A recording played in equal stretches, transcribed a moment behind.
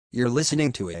You're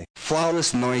listening to a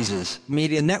Flawless Noises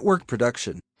Media Network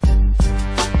production.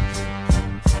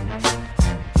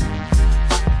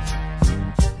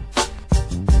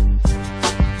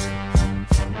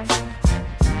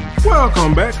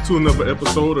 Welcome back to another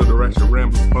episode of the Ratchet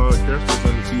Ramblers podcast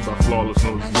presented to you by Flawless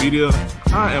Noises Media.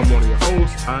 I am one of your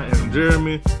hosts. I am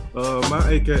Jeremy. My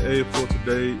AKA for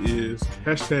today is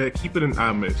hashtag keep it an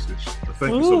iMessage.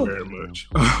 Thank you so very much.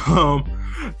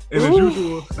 And as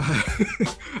usual,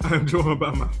 I am joined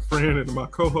by my friend and my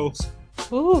co-host.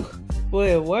 Ooh,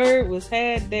 boy, a word was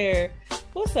had there.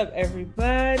 What's up,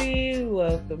 everybody?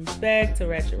 Welcome back to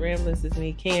Ratchet Ramblers. It's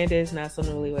me, Candace, not so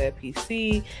newlywed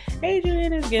PC.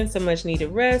 Adrian is getting some much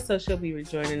needed rest, so she'll be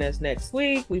rejoining us next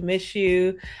week. We miss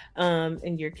you,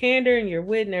 and your candor and your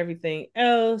wit and everything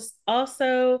else.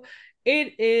 Also,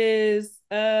 it is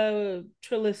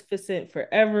Trillificent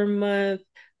Forever month.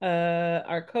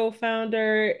 Our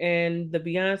co-founder and the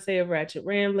Beyonce of Ratchet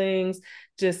Ramblings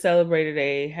just celebrated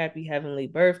a happy heavenly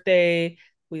birthday.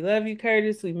 We love you,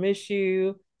 Curtis. We miss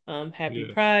you. Happy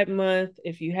Pride Month.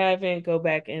 If you haven't, go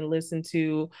back and listen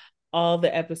to all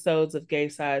the episodes of Gay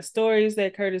Side Stories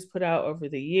that Curtis put out over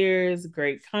the years.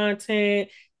 Great content.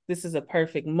 This is a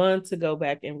perfect month to go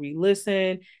back and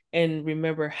re-listen and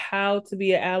remember how to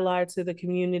be an ally to the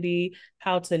community,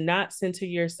 how to not center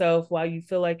yourself while you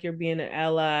feel like you're being an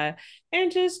ally,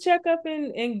 and just check up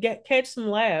and catch some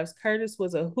laughs. Curtis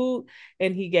was a hoot,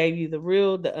 and he gave you the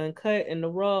real, the uncut, and the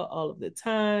raw all of the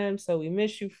time. So we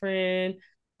miss you, friend.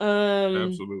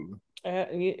 Absolutely.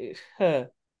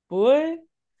 Boy,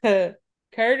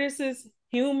 Curtis's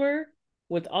humor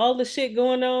with all the shit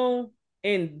going on,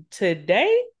 and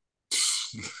today.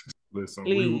 Listen,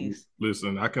 please.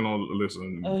 I can only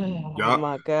listen. Oh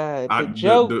my god, the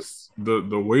jokes. The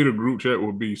way the group chat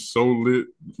will be so lit,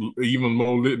 even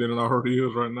more lit than I heard it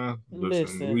is right now.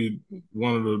 Listen, we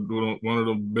one of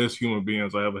the best human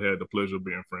beings I ever had the pleasure of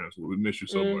being friends with. We miss you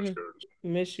so much, Curtis.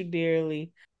 Miss you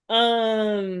dearly.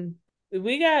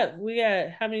 We got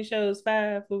how many shows?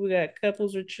 5. We got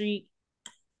Couples Retreat,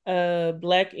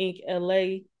 Black Ink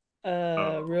LA,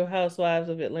 Real Housewives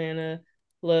of Atlanta,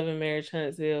 Love and Marriage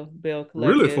Huntsville, Bell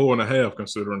Collective. Really 4.5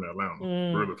 considering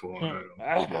Atlanta. Really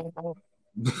 4.5.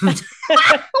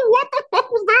 What the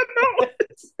fuck was that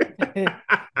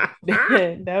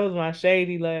noise? That was my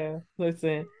shady laugh.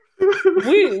 Listen,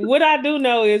 what I do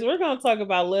know is we're gonna talk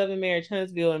about Love and Marriage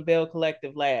Huntsville and Bell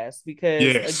Collective last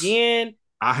because again,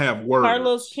 I have words.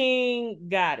 Carlos King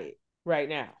got it right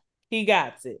now. He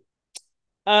got it.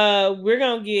 We're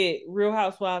gonna get Real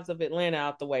Housewives of Atlanta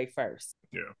out the way first.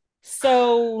 Yeah.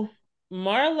 So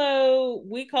Marlo,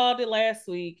 we called it last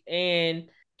week, and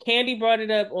Candy brought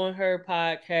it up on her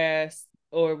podcast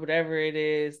or whatever it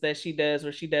is that she does,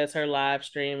 where she does her live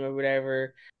stream or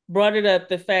whatever. Brought it up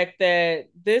the fact that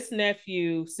this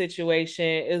nephew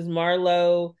situation is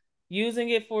Marlo using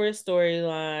it for a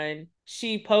storyline.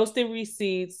 She posted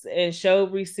receipts and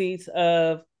showed receipts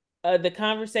of the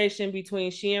conversation between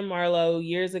she and Marlo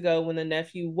years ago when the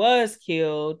nephew was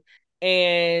killed.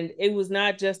 And it was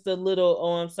not just a little,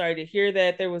 oh, I'm sorry to hear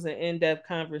that. There was an in-depth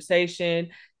conversation.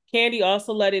 Candy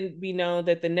also let it be known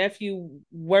that the nephew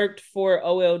worked for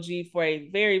OLG for a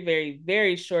very, very,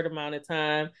 very short amount of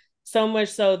time. So much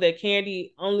so that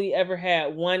Candy only ever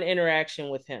had one interaction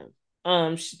with him.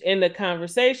 In the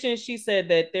conversation, she said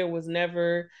that there was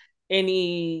never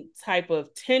any type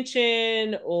of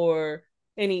tension or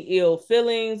any ill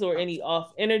feelings or any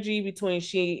off energy between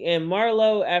she and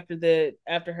Marlo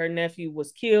after her nephew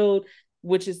was killed,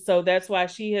 which is so that's why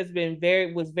she has been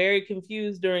very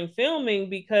confused during filming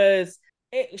because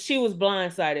she was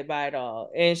blindsided by it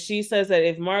all. And she says that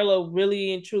if Marlo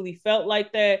really and truly felt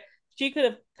like that, she could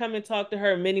have come and talked to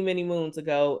her many, many moons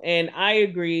ago. And I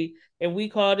agree. And we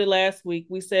called it last week.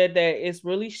 We said that it's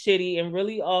really shitty and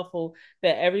really awful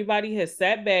that everybody has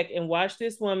sat back and watched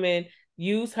this woman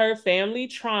use her family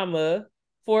trauma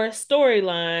for a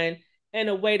storyline and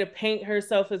a way to paint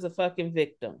herself as a fucking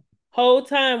victim. Whole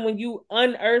time when you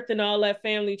unearthing all that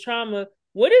family trauma,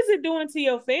 what is it doing to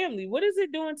your family? What is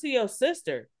it doing to your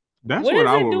sister? What is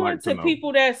it doing to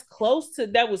people that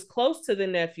was close to the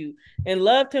nephew and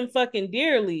loved him fucking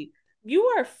dearly? You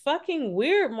are fucking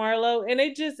weird, Marlo, and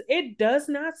it does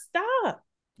not stop.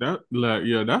 That's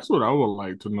what I would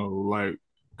like to know,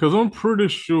 because I'm pretty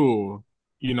sure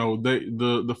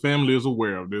the family is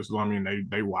aware of this. I mean,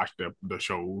 they watch the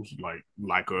shows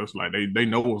like us, they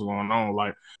know what's going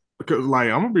on, because I'm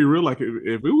gonna be real, if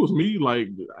it was me,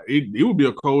 it would be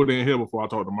a cold day in hell before I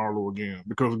talk to Marlo again.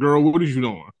 Because girl, what is you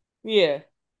doing? Yeah,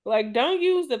 don't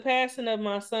use the passing of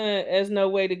my son as no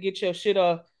way to get your shit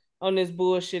off on this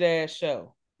bullshit ass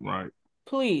show. Right.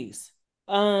 Please.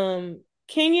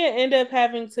 Kenya ended up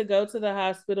having to go to the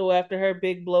hospital after her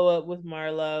big blow up with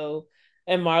Marlo,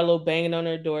 and Marlo banging on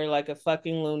her door like a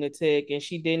fucking lunatic, and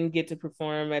she didn't get to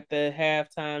perform at the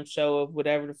halftime show of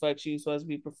whatever the fuck she was supposed to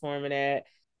be performing at,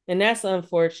 and that's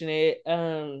unfortunate.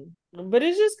 But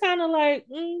it's just kind of like,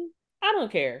 I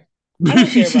don't care. I don't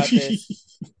care about this.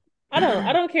 I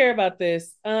don't care about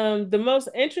this. The most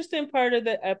interesting part of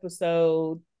the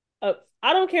episode,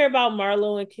 I don't care about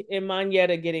Marlo and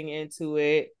Manetta getting into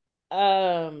it.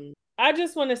 I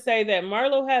just want to say that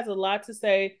Marlo has a lot to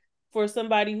say for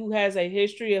somebody who has a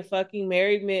history of fucking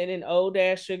married men and old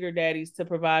ass sugar daddies to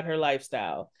provide her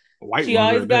lifestyle. White She ones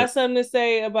always at got that. something to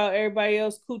say about everybody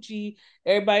else coochie,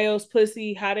 everybody else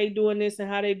pussy, how they doing this and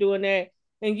how they doing that.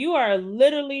 And you are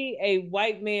literally a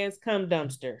white man's cum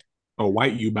dumpster. A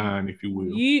white you buying, if you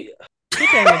will. You put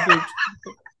that in the group.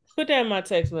 Put that in my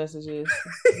text messages.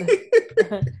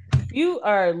 You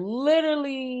are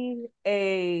literally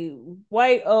a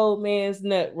white old man's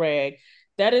nut rag.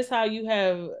 That is how you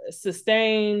have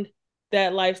sustained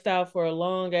that lifestyle for a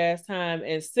long ass time,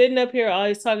 and sitting up here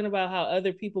always talking about how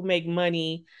other people make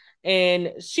money.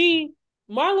 And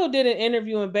Marlo did an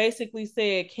interview and basically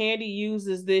said Candy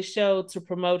uses this show to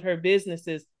promote her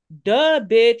businesses. Duh,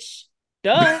 bitch.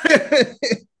 Duh.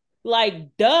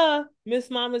 Like, duh,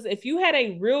 Miss Mamas, if you had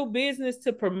a real business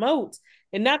to promote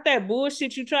and not that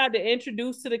bullshit you tried to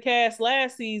introduce to the cast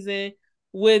last season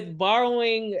with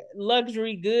borrowing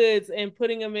luxury goods and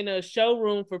putting them in a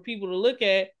showroom for people to look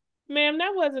at, ma'am,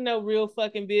 that wasn't no real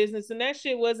fucking business, and that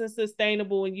shit wasn't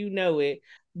sustainable, and you know it.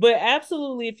 But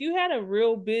absolutely, if you had a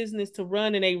real business to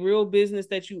run and a real business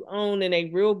that you own and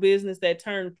a real business that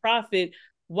turned profit,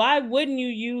 why wouldn't you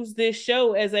use this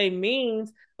show as a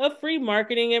means of free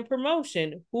marketing and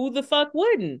promotion? Who the fuck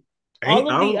wouldn't? Ain't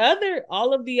I was,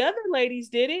 All of the other ladies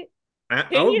did it. I was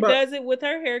Kenya about does it with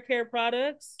her hair care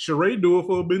products. Sheree do it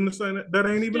for a business that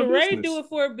ain't even a Sheree do business. it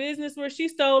for a business where she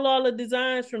stole all the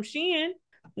designs from Shein.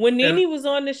 When And Nene was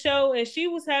on the show and she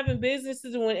was having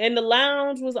businesses and the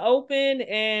lounge was open,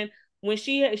 and when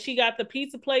she got the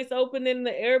pizza place open in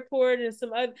the airport and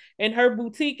some other and her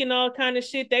boutique and all kind of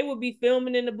shit, they would be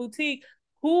filming in the boutique.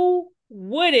 Who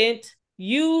wouldn't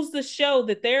use the show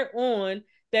that they're on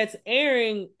that's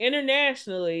airing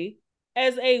internationally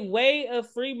as a way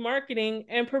of free marketing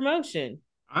and promotion?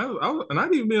 and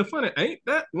not even being funny. Ain't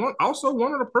that also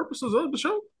one of the purposes of the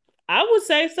show? I would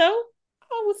say so.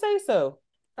 I would say so.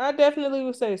 I definitely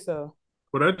would say so.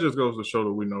 But that just goes to show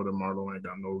that we know that Marlo ain't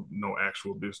got no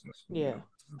actual business. Yeah.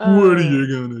 What are you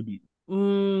gonna do?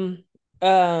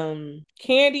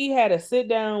 Candy had a sit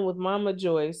down with Mama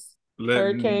Joyce,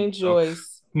 Hurricane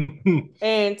Joyce,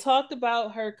 and talked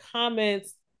about her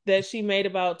comments that she made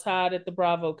about Todd at the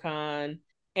BravoCon,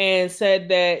 and said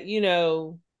that,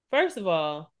 first of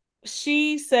all,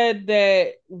 she said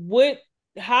that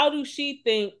how do she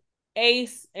think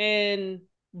Ace and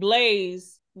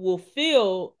Blaze will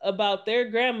feel about their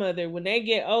grandmother when they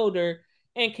get older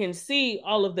and can see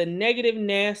all of the negative,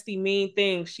 nasty, mean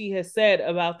things she has said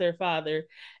about their father.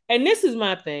 And this is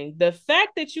my thing. The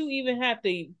fact that you even have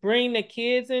to bring the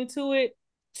kids into it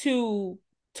to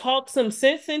talk some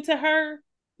sense into her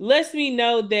lets me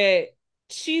know that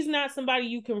she's not somebody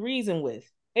you can reason with.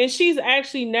 And she's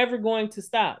actually never going to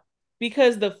stop,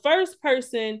 because the first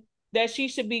person that she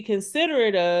should be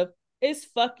considerate of is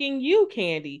fucking you,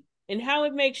 Candy, and how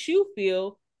it makes you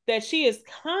feel that she is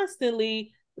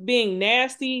constantly being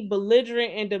nasty,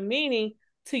 belligerent, and demeaning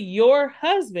to your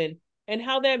husband, and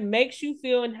how that makes you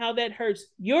feel and how that hurts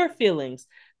your feelings.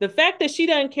 The fact that she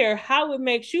doesn't care how it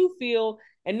makes you feel,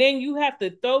 and then you have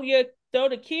to throw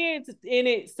the kids in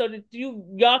it so that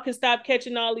y'all can stop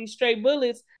catching all these stray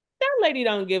bullets. That lady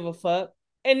don't give a fuck.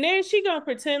 And then she gonna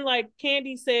pretend like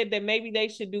Candy said that maybe they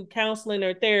should do counseling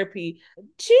or therapy.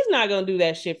 She's not gonna do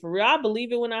that shit for real. I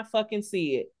believe it when I fucking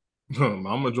see it.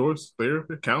 Mama Joyce,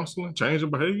 therapy, counseling, change of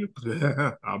behavior.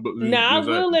 I believe Now, I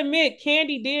exactly. will admit,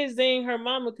 Candy did zing her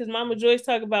mama, because Mama Joyce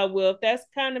talk about, well, if that's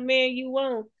the kind of man you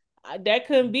want, that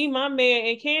couldn't be my man.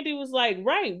 And Candy was like,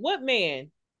 right, what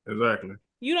man? Exactly.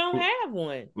 You don't have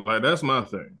one. Like that's my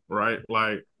thing, right?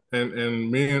 Like, and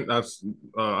me and I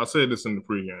said this in the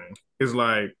pregame. It's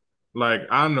like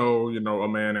I know, a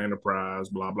man ain't a prize,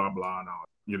 blah blah blah,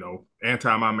 and all,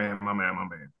 anti my man, my man, my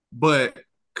man. But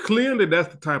clearly,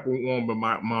 that's the type of woman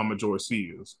my Mama Joyce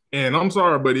is. And I'm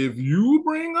sorry, but if you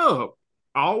bring up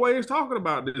always talking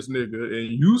about this nigga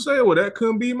and you say, well, that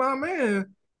couldn't be my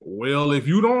man. Well, if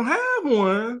you don't have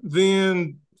one,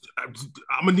 then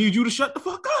I'm gonna need you to shut the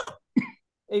fuck up.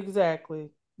 Exactly.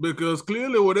 Because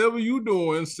clearly, whatever you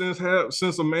doing, since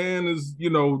a man is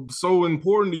so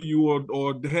important to you,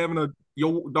 or having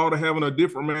your daughter having a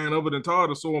different man other than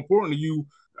Todd is so important to you.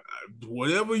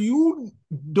 Whatever you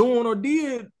doing or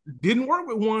didn't work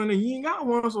with one, and he ain't got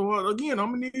one. So again,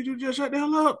 I'm gonna need you to just shut the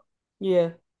hell up.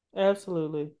 Yeah,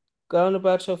 absolutely. Go on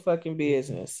about your fucking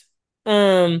business.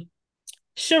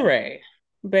 Sheree,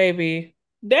 baby,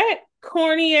 that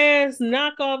corny ass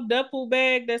knockoff duffel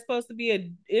bag that's supposed to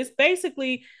be it's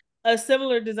basically a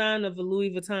similar design of a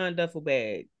Louis Vuitton duffel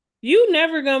bag. You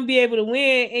never gonna be able to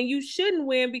win, and you shouldn't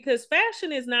win because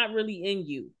fashion is not really in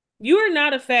you. You are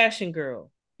not a fashion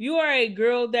girl. You are a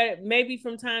girl that maybe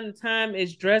from time to time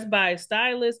is dressed by a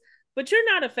stylist, but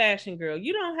you're not a fashion girl.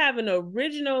 You don't have an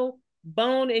original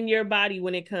bone in your body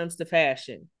when it comes to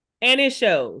fashion. And it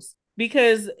shows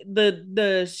because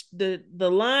the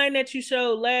line that you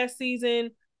showed last season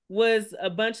was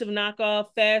a bunch of knockoff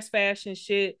fast fashion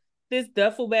shit. This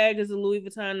duffel bag is a Louis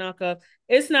Vuitton knockoff.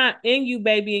 It's not in you,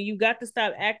 baby, and you got to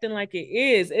stop acting like it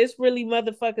is. It's really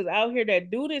motherfuckers out here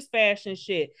that do this fashion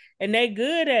shit, and they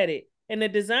good at it. And the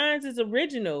designs is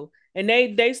original, and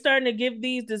they starting to give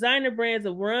these designer brands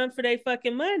a run for their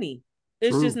fucking money.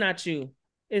 It's True. just not you.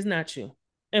 It's not you,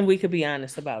 and we could be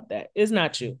honest about that. It's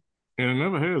not you. And it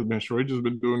never has been. Sheree just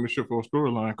been doing this shit for a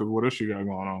storyline because what else she got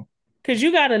going on? Because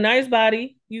you got a nice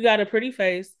body, you got a pretty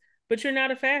face, but you're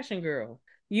not a fashion girl.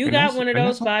 You got one of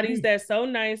those bodies okay. that's so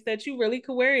nice that you really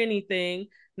could wear anything,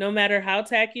 no matter how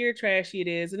tacky or trashy it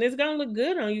is. And it's going to look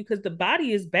good on you because the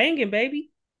body is banging, baby.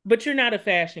 But you're not a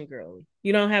fashion girl.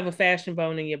 You don't have a fashion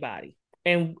bone in your body.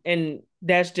 And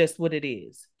that's just what it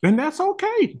is. And that's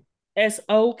okay. It's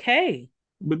okay.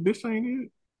 But this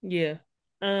ain't Yeah.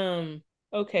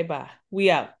 Okay, bye.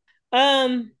 We out.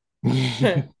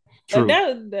 it. True.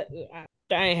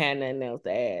 I ain't had nothing else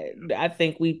to add. I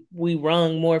think we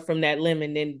wrung more from that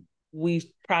lemon than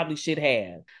we probably should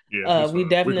have. Yeah, We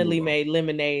definitely made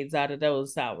lemonades out of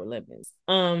those sour lemons.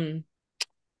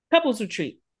 Couples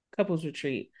retreat. Couples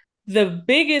retreat. The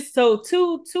biggest, so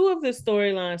two of the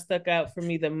storylines stuck out for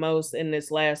me the most in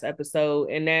this last episode,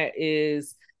 and that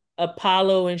is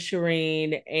Apollo and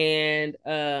Shireen and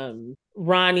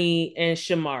Ronnie and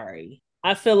Shamari.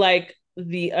 I feel like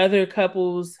the other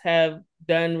couples have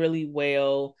done really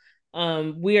well.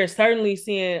 We are certainly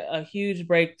seeing a huge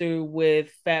breakthrough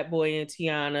with Fat Boy and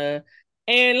Tiana.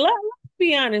 And let's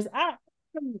be honest, I'm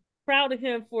proud of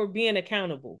him for being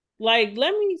accountable. Like,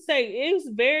 let me say, it's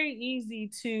very easy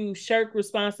to shirk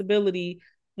responsibility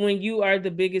when you are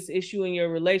the biggest issue in your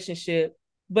relationship.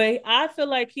 But I feel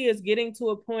like he is getting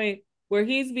to a point where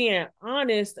he's being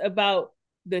honest about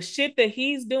the shit that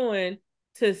he's doing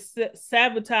to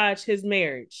sabotage his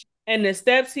marriage and the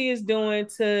steps he is doing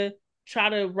to try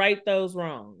to right those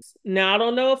wrongs. Now, I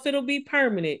don't know if it'll be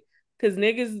permanent because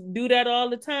niggas do that all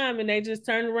the time and they just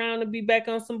turn around and be back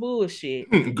on some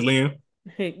bullshit. Glenn.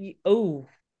 Oh,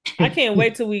 I can't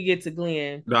wait till we get to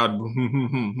Glenn.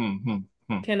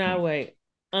 Cannot wait.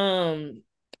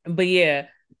 But yeah,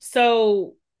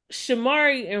 so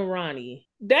Shamari and Ronnie,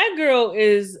 that girl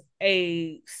is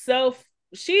she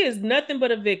is nothing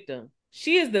but a victim.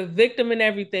 She is the victim in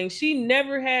everything. She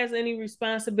never has any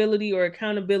responsibility or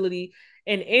accountability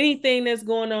in anything that's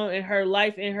going on in her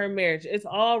life, in her marriage. It's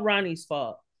all Ronnie's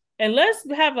fault. And let's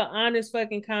have an honest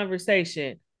fucking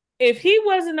conversation. If he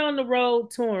wasn't on the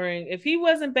road touring, if he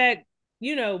wasn't back,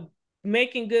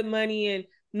 making good money and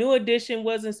New Edition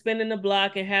wasn't spinning the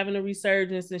block and having a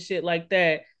resurgence and shit like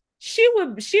that, she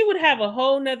would have a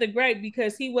whole nother gripe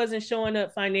because he wasn't showing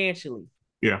up financially.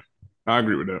 Yeah, I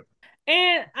agree with that.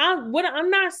 And I'm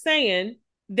not saying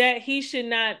that he should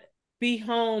not be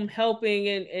home helping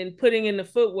and putting in the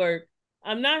footwork.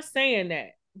 I'm not saying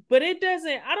that. But I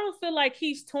don't feel like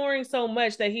he's touring so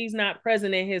much that he's not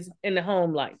present in the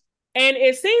home life. And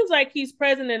it seems like he's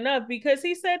present enough because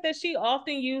he said that she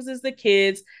often uses the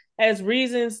kids as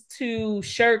reasons to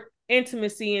shirk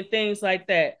intimacy and things like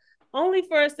that. Only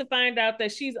for us to find out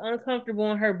that she's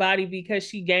uncomfortable in her body because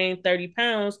she gained 30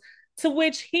 pounds, to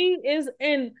which he is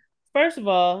in. First of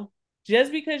all,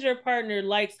 just because your partner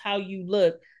likes how you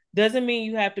look doesn't mean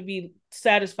you have to be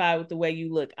satisfied with the way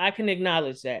you look. I can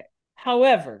acknowledge that.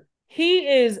 However, he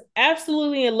is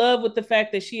absolutely in love with the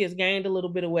fact that she has gained a little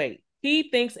bit of weight. He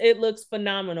thinks it looks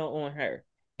phenomenal on her.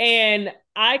 And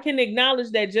I can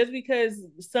acknowledge that just because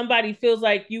somebody feels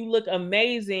like you look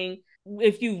amazing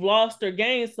if you've lost or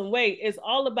gained some weight, it's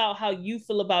all about how you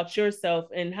feel about yourself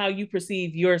and how you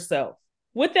perceive yourself.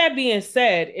 With that being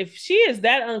said, if she is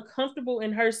that uncomfortable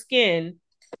in her skin,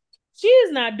 she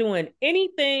is not doing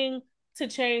anything to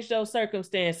change those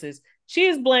circumstances. She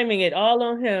is blaming it all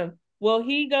on him. Well,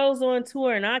 he goes on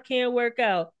tour and I can't work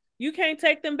out. You can't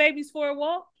take them babies for a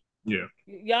walk? Yeah.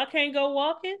 Y'all can't go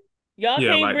walking? Y'all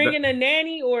Yeah, can't like bring that. in a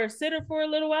nanny or a sitter for a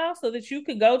little while so that you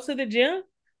could go to the gym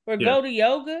or Yeah. go to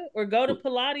yoga or go to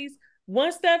Pilates.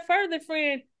 One step further,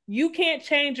 friend, you can't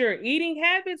change your eating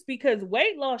habits because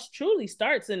weight loss truly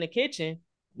starts in the kitchen.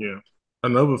 Yeah.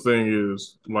 Another thing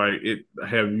is like it.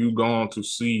 Have you gone to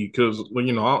see? Because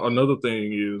another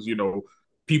thing is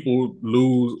people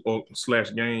lose or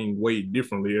slash gain weight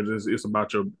differently. It's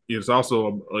about your. It's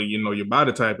also your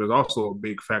body type is also a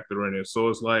big factor in it. So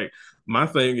it's like my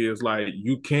thing is like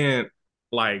you can't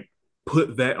like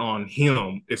put that on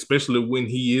him, especially when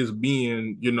he is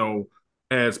being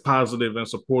as positive and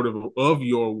supportive of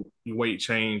your weight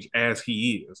change as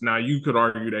he is. Now, you could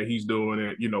argue that he's doing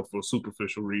it, for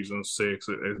superficial reasons, sex,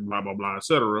 blah blah blah,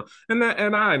 etc. And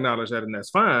I acknowledge that, and that's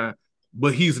fine.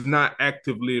 But he's not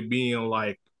actively being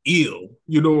like ill.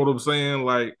 You know what I'm saying?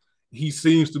 Like he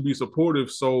seems to be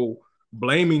supportive. So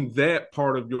blaming that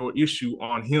part of your issue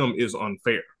on him is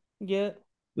unfair. Yeah.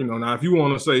 Now if you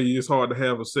want to say it's hard to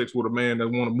have a sex with a man that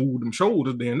want to move them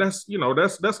shoulders, then that's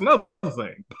another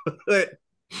thing. But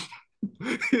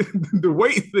the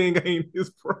weight thing ain't his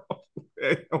problem.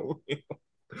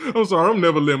 I'm sorry, I'm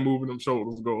never letting moving them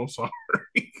shoulders go. I'm sorry.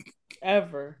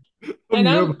 Ever. And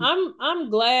I'm never. I'm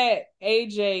glad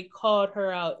AJ called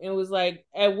her out and was like,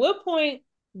 at what point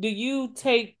do you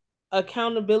take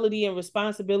accountability and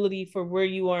responsibility for where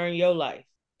you are in your life?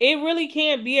 It really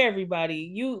can't be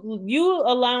everybody. You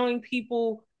allowing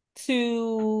people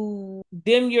to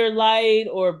dim your light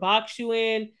or box you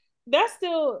in, that's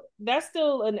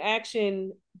still an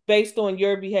action based on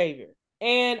your behavior.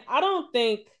 And I don't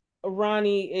think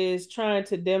Ronnie is trying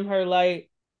to dim her light,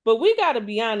 but we got to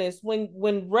be honest, when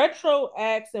retro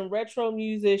acts and retro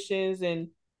musicians and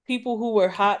people who were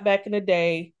hot back in the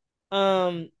day,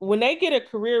 when they get a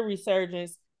career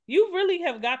resurgence, you really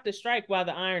have got to strike while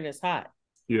the iron is hot.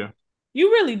 Yeah, You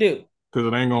really do. because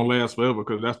it ain't gonna last forever.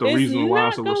 Because that's the It's reason why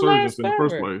it's a not gonna resurgence last in the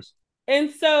first forever. place. And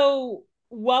so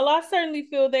while I certainly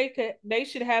feel they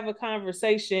should have a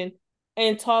conversation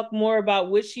and talk more about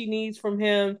what she needs from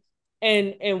him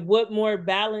and what more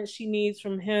balance she needs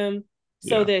from him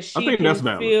so Yeah, that I she think can that's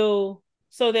valid.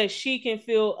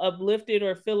 feel uplifted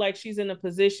or feel like she's in a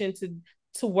position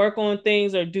to work on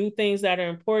things or do things that are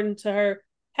important to her.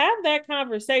 Have that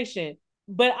conversation.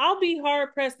 But I'll be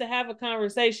hard pressed to have a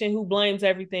conversation who blames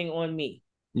everything on me.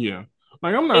 Yeah,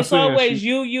 like I'm not It's saying always she.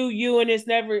 you,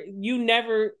 and you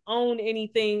never own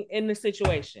anything in the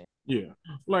situation. Yeah,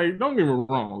 like don't get me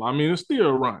wrong. I mean, it's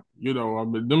still right. I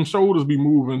mean, them shoulders be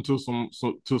moving to some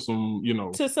To some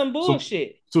some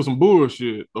bullshit. to some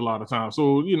bullshit a lot of times.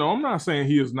 So I'm not saying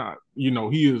he is not.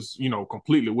 He is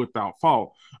completely without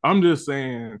fault. I'm just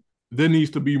saying there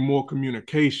needs to be more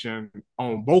communication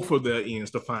on both of their ends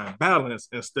to find balance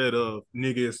instead of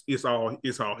niggas. It's all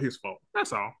his fault.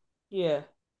 That's all. Yeah,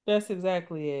 that's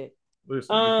exactly it.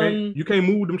 Listen, you can't Um, you can't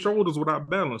move them shoulders without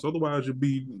balance. Otherwise, you'll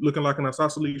be looking like an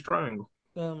isosceles triangle.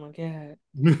 oh my god.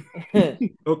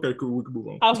 Okay, cool. We can move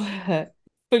on. I,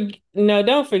 no,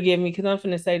 don't forgive me because I'm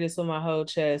finna say this with my whole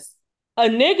chest. A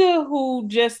nigga who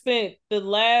just spent the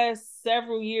last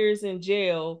several years in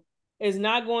jail is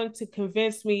not going to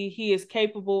convince me he is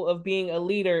capable of being a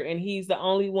leader and he's the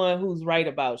only one who's right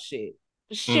about shit.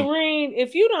 Mm. Shireen,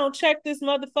 if you don't check this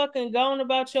motherfucker and go on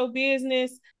about your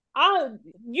business, I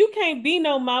you can't be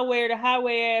no my way or the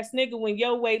highway ass nigga when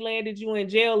your way landed you in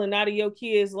jail and out of your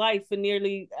kid's life for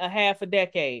nearly a half a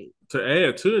decade. To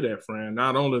add to that, friend,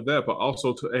 not only that, but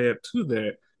also to add to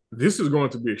that, this is going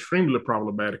to be extremely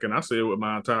problematic. And I say it with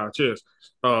my entire chest.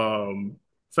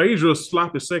 Phaedra's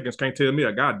sloppy seconds can't tell me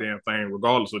a goddamn thing,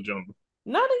 regardless of gender.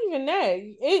 Not even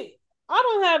that. I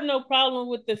don't have no problem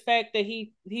with the fact that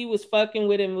he was fucking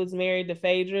with and was married to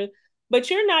Phaedra, but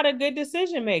you're not a good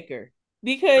decision maker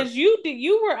because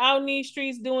you were out in these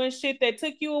streets doing shit that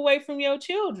took you away from your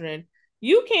children.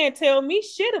 You can't tell me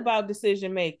shit about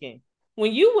decision making.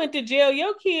 When you went to jail,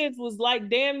 your kids was like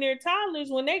damn near toddlers.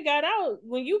 When they got out,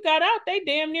 when you got out, they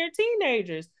damn near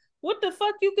teenagers. What the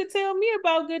fuck you could tell me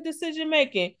about good decision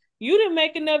making? You didn't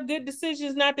make enough good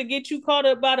decisions not to get you caught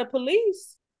up by the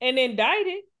police and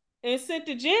indicted and sent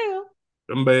to jail.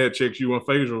 Them bad checks you and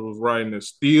Phaedra was writing is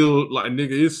still like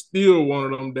nigga, it's still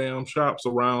one of them damn shops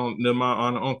around near my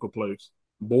aunt and uncle place.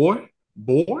 Boy.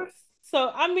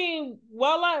 So I mean,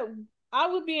 while I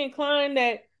would be inclined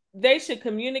that they should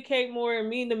communicate more and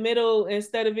meet in the middle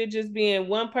instead of it just being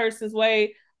one person's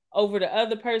way over the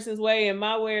other person's way and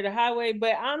my way or the highway.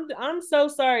 But I'm so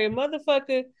sorry,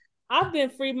 motherfucker. I've been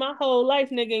free my whole life,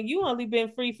 nigga, and you only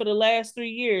been free for the last 3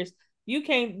 years. You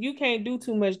can't do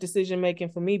too much decision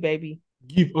making for me, baby.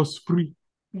 Give us free.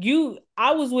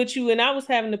 I was with you and I was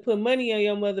having to put money on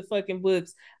your motherfucking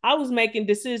books. I was making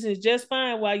decisions just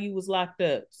fine while you was locked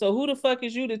up. So who the fuck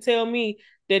is you to tell me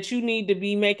that you need to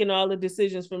be making all the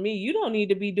decisions for me? You don't need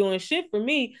to be doing shit for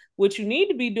me. What you need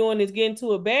to be doing is getting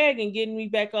to a bag and getting me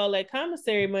back all that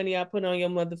commissary money I put on your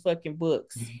motherfucking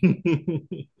books.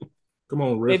 Come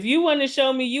on, Riff. If you want to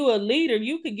show me you a leader,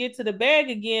 you could get to the bag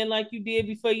again like you did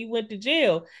before you went to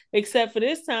jail. Except for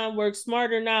this time, work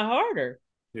smarter, not harder.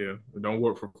 Yeah, it don't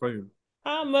work for favor.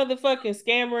 How motherfucking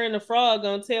scammer and the fraud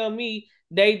gonna tell me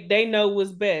they know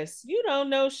what's best? You don't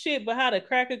know shit but how to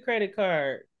crack a credit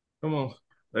card. Come on.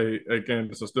 Hey,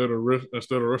 Candace, instead of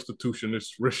restitution,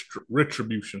 it's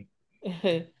retribution.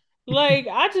 Like,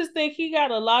 I just think he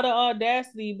got a lot of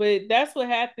audacity, but that's what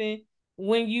happened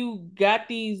when you got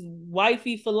these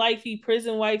wifey for lifey,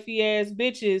 prison wifey ass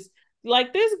bitches.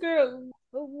 Like this girl,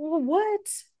 what?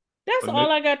 That's A, all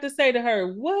ni- I got to say to her.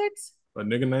 What? a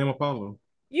nigga named Apollo.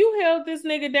 You held this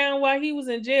nigga down while he was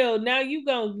in jail. Now you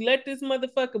gonna let this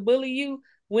motherfucker bully you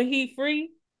when he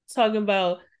free? Talking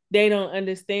about they don't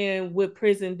understand what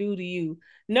prison do to you.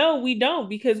 No, we don't,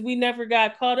 because we never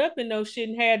got caught up in no shit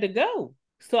and had to go.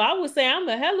 So I would say I'm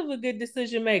a hell of a good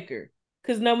decision maker.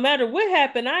 Cause no matter what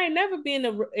happened, I ain't never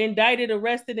been indicted,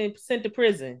 arrested, and sent to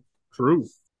prison. True.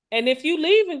 And if you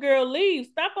leaving, girl, leave.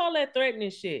 Stop all that threatening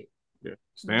shit. Yeah.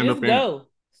 Stand Just up in go. it.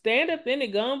 Stand up in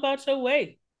it. Go about your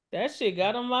way. That shit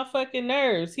got on my fucking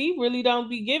nerves. He really don't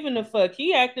be giving a fuck.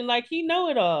 He acting like he know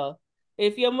it all.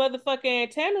 If your motherfucking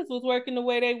antennas was working the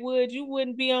way they would, you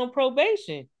wouldn't be on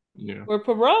probation Yeah. or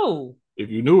parole. If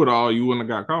you knew it all, you wouldn't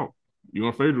have got caught. You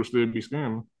and Phaedra would still be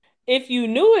scamming. If you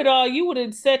knew it all, you would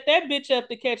have set that bitch up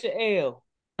to catch an L.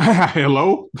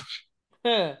 Hello?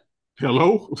 Huh.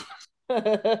 Hello?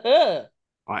 Okay,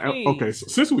 Please. so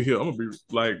since we're here, I'm gonna be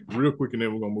like real quick and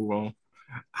then we're gonna move on.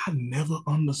 I never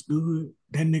understood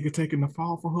that nigga taking the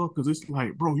fall for her because it's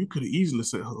like, bro, you could have easily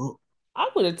set her up. I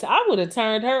would have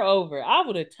turned her over. I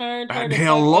would have turned her the fuck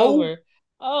Hello? over.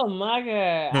 Oh my God.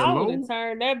 I would have Hello?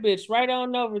 turned that bitch right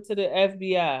on over to the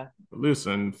FBI.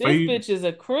 Listen, This bitch is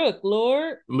a crook,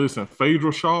 Lord.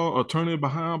 Phaedra Shaw, attorney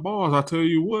behind bars. I tell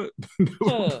you what,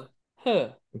 Huh. Huh.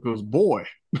 because boy,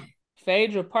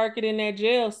 Phaedra park it in that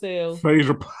jail cell.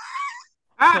 Phaedra.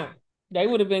 Huh. They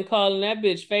would have been calling that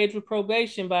bitch Phaedra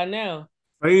probation by now.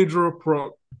 Phaedra Pro.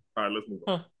 All right, let's move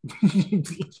on.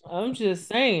 Huh. I'm just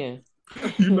saying.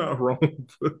 You're not wrong,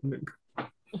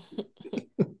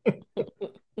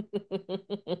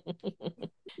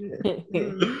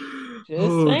 Just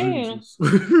saying.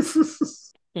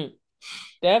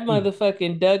 That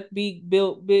motherfucking duck beak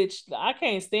built bitch. I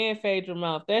can't stand Phaedra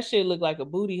mouth. That shit look like a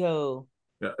booty hole.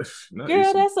 Yeah,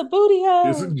 Girl, that's a booty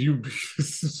hole. You.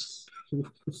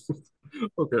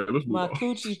 Okay, let's move My on.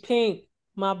 coochie pink,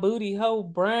 my booty hole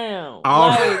brown.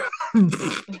 Like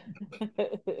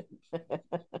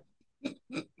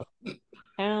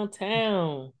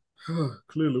Town.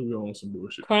 Clearly, we're on some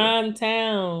bullshit. Crime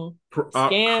town.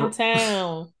 Scam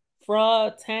town.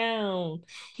 Fraud town.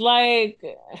 Like,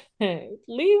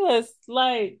 leave us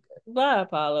like, bye,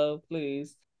 Apollo,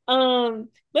 please.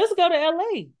 Let's go to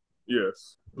LA.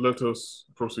 Yes. Let us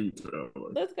proceed to LA.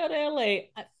 Let's go to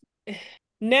LA.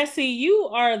 Nessie, you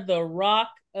are the rock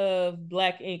of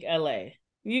Black Ink LA.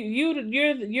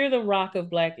 You're the rock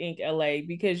of Black Ink LA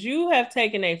because you have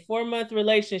taken a 4-month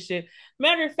relationship.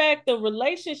 Matter of fact, the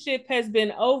relationship has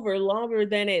been over longer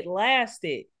than it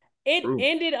lasted. It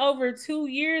ended over 2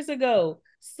 years ago.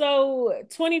 So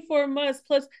 24 months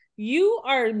plus, you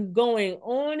are going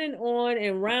on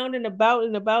and round and about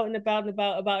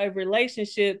a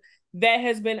relationship that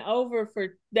has been over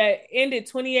that ended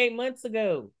 28 months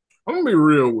ago. I'm gonna be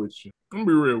real with you.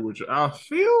 I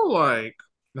feel like,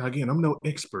 now again, I'm no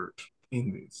expert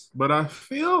in this, but I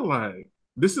feel like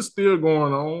this is still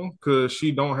going on because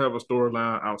she don't have a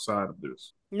storyline outside of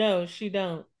this. No, she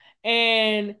don't.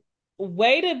 And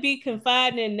way to be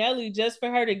confiding in Nelly just for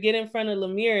her to get in front of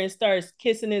Lemire and start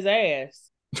kissing his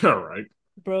ass. All right.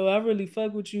 Bro, I really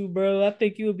fuck with you, bro. I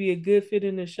think you would be a good fit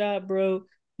in the shop, bro.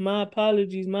 My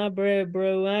apologies, my bad,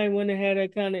 bro. I ain't want to have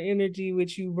that kind of energy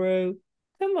with you, bro.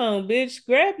 Come on, bitch.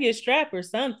 Grab your strap or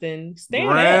something. Stand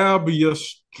up. Grab your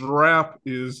strap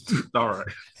is all right.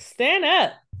 Stand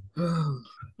up.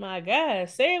 My God.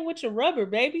 Say it with your rubber,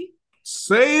 baby.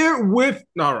 Say it with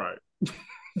all right.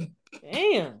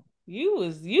 Damn. You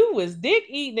was dick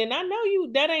eating, and I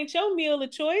know that ain't your meal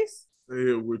of choice. Say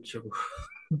it with your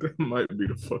that might be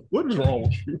the fuck. What is wrong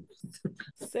with you?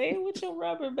 Say it with your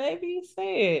rubber, baby.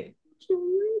 Say it.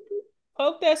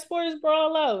 Poke that sports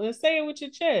bra out and say it with your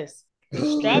chest.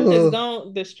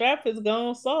 The strap has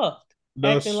gone soft.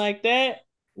 Acting like that.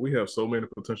 We have so many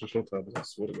potential show topics. I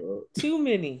swear to God. Too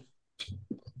many.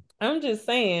 I'm just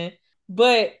saying.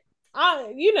 But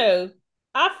I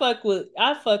fuck with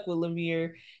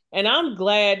Lemire, and I'm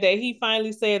glad that he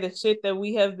finally said the shit that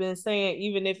we have been saying,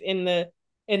 even if in the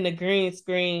green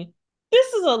screen.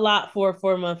 This is a lot for a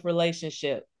 4 month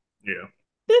relationship. Yeah.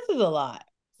 This is a lot.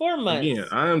 4 months. Again,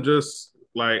 I am just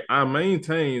like I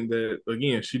maintain that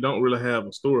again, she don't really have a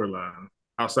storyline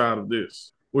outside of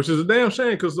this. Which is a damn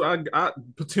shame because I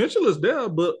potential is there,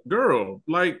 but girl,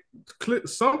 like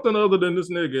something other than this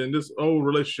nigga and this old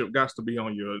relationship got to be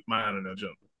on your mind and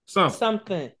agenda.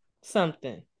 Something.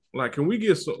 Something. Like, can we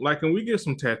get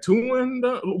some tattooing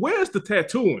done? Where's the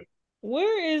tattooing?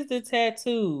 Where is the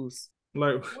tattoos?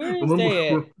 Like, Where is they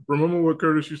at? remember what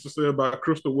Curtis used to say about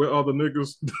Crystal? Where are the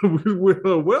niggas?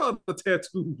 Where are the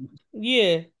tattoos?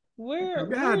 Yeah. Because Where is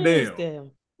goddamn,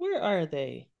 them? Where are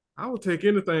they? I would take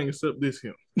anything except this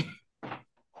him.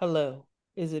 Hello.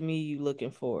 Is it me you looking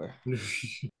for?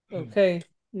 Okay.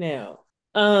 Now.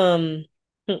 Um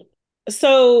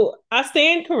so I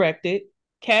stand corrected.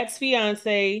 Kat's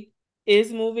fiance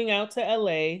is moving out to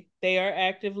LA. They are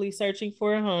actively searching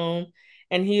for a home,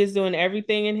 and he is doing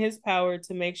everything in his power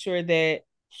to make sure that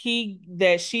she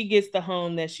gets the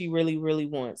home that she really, really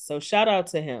wants. So shout out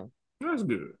to him. That's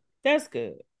good. That's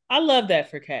good. I love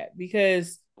that for Kat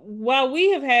because while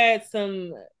we have had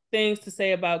some things to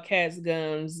say about Kat's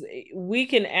gums, we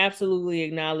can absolutely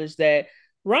acknowledge that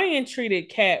Ryan treated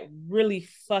Kat really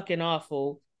fucking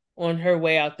awful on her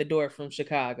way out the door from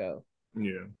Chicago.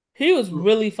 Yeah. He was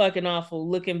really fucking awful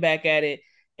looking back at it.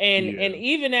 And Yeah.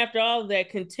 even after all of that,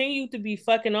 continued to be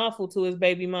fucking awful to his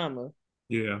baby mama.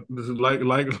 Yeah. This is like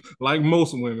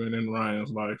most women in Ryan's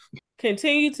life.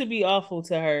 Continue to be awful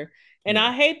to her. And Yeah.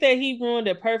 I hate that he ruined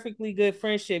a perfectly good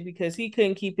friendship because he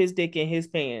couldn't keep his dick in his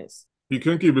pants. He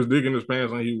couldn't keep his dick in his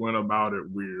pants and he went about it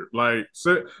weird.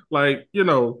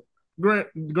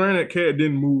 Granted, Cat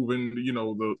didn't move in,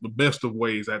 the best of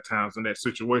ways at times in that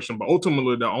situation, but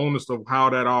ultimately the onus of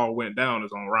how that all went down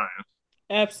is on Ryan.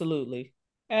 Absolutely.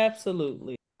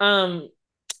 Absolutely. KP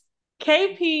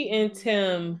and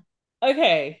Tim.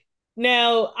 Okay.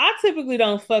 Now, I typically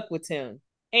don't fuck with Tim.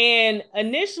 And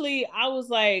initially, I was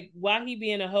like, why he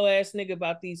being a hoe ass nigga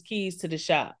about these keys to the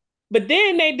shop? But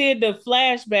then they did the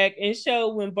flashback and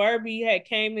showed when Barbie had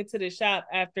came into the shop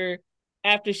after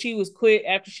she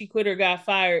quit or got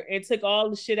fired and took all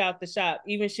the shit out the shop,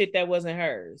 even shit that wasn't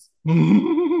hers.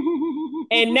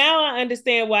 And now I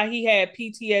understand why he had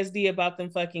PTSD about them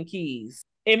fucking keys.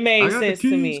 It I made got the sense to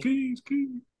keys, me. keys,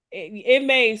 keys. It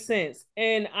made sense.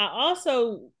 And I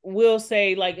also will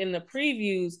say, like in the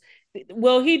previews,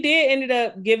 well, he did ended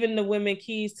up giving the women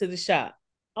keys to the shop.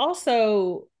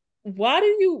 Also, why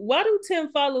do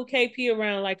Tim follow KP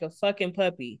around like a fucking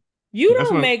puppy? You That's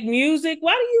don't what make music.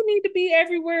 Why do you need to be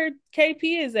everywhere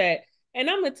KP is at? And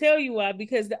I'm gonna tell you why,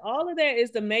 because all of that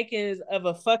is the makings of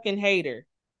a fucking hater.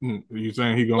 you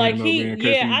saying he gonna Like end up being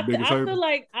KP's biggest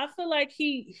hater? I feel like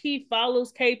he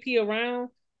follows KP around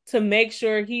to make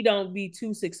sure he don't be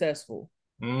too successful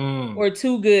Mm, or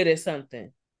too good at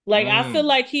something. Like I feel mm.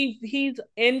 like he's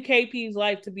in KP's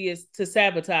life to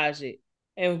sabotage it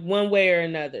in one way or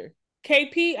another.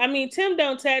 I mean Tim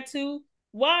don't tattoo.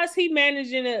 Why is he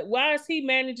managing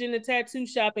a tattoo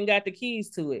shop and got the keys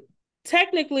to it?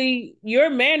 Technically, your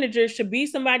manager should be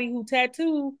somebody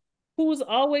who's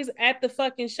always at the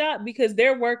fucking shop because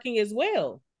they're working as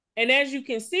well. And as you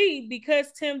can see,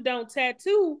 because Tim don't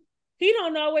tattoo, he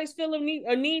don't always feel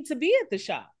a need to be at the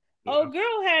shop. Yeah. Oh,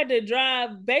 girl had to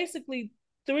drive basically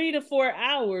 3 to 4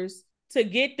 hours to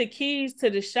get the keys to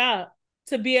the shop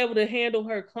to be able to handle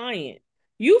her client.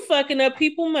 You fucking up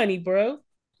people money, bro.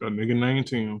 A nigga named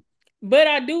Tim. But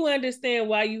I do understand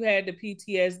why you had the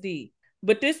PTSD.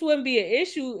 But this wouldn't be an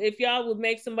issue if y'all would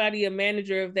make somebody a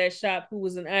manager of that shop who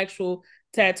was an actual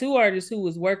tattoo artist who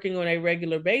was working on a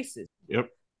regular basis. Yep.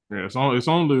 Yeah, it's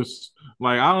on this.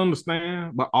 Like I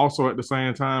understand, but also at the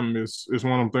same time, it's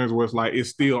one of them things where it's like it's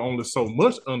still only so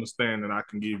much understanding I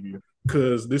can give you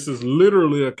because this is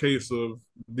literally a case of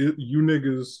you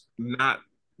niggas not.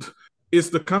 It's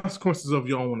the consequences of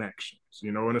your own actions,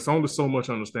 and it's only so much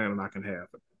understanding I can have.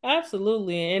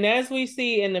 Absolutely. And as we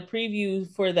see in the preview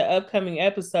for the upcoming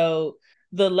episode,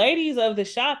 the ladies of the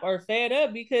shop are fed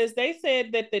up because they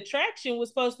said that the traction was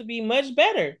supposed to be much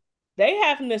better. They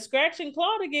having to scratch and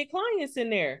claw to get clients in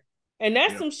there. And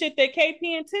that's some shit that KP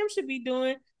and Tim should be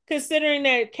doing, considering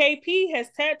that KP has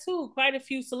tattooed quite a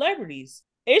few celebrities.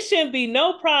 It shouldn't be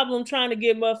no problem trying to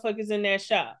get motherfuckers in that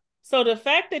shop. So the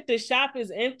fact that the shop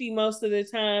is empty most of the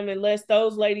time, unless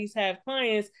those ladies have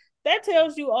clients, that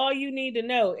tells you all you need to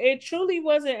know. It truly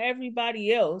wasn't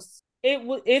everybody else.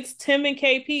 It's Tim and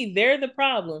KP. They're the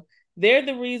problem. They're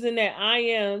the reason that I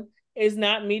am is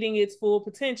not meeting its full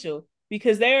potential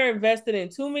because they are invested in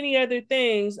too many other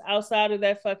things outside of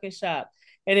that fucking shop.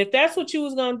 And if that's what you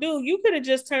was gonna do, you could have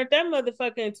just turned that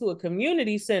motherfucker into a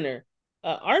community center,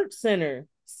 a art center,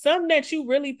 something that you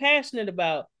really passionate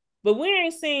about. But we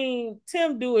ain't seen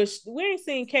Tim do it. We ain't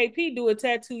seen KP do a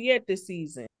tattoo yet this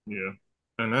season. Yeah.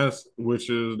 And that's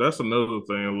another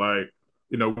thing. Like,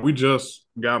 we just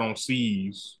got on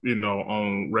C's,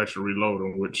 on Ratchet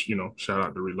Reloading, which, shout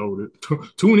out to Reloaded.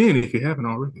 Tune in if you haven't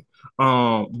already.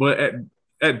 But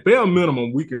at bare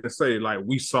minimum, we can say like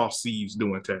we saw C's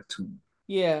doing tattoo.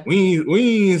 Yeah. We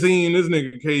ain't seen this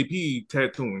nigga KP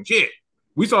tattooing shit.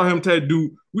 We saw him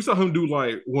do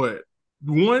like what?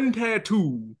 One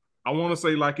tattoo, I want to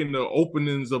say like in the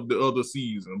openings of the other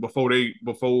season before they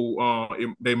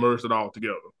merged it all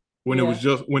together.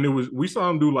 We saw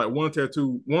him do like one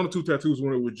or two tattoos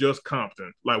when it was just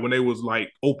Compton, like when they was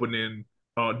like opening,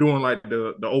 doing like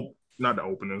not the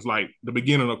openings, like the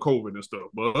beginning of COVID and stuff.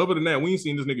 But other than that, we ain't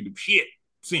seen this nigga do shit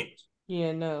since.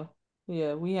 Yeah, no.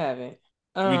 Yeah, we haven't.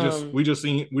 We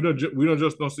don't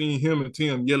just don't see him and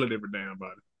Tim yell at every damn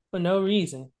body. For no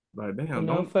reason. Like damn, for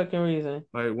no fucking reason.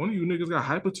 Like one of you niggas got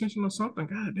hypertension or something.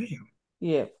 God damn.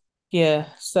 Yeah. Yeah.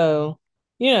 So,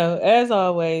 as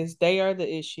always, they are the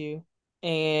issue.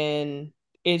 And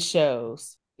it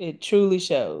shows. It truly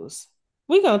shows.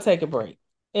 We're gonna take a break.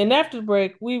 And after the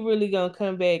break, we really gonna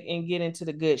come back and get into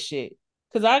the good shit.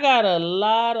 Cause I got a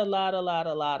lot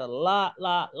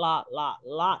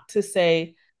to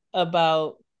say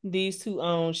about these two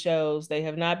own shows. They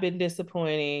have not been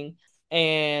disappointing,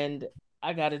 and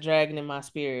I got a dragon in my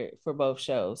spirit for both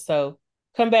shows. So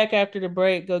come back after the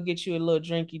break, go get you a little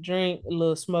drinky drink, a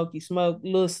little smoky smoke, a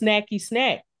little snacky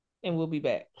snack, and we'll be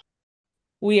back.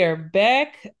 We are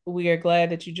back. We are glad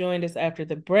that you joined us after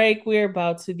the break. We're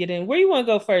about to get in. Where you want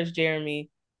to go first, Jeremy?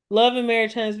 Love and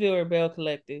Marriage Huntsville or Bell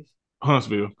Collective?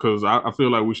 Huntsville, because I feel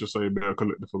like we should say Bell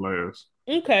Collective for last.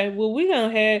 Okay, well we're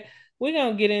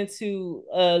gonna get into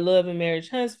Love and Marriage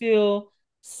Huntsville.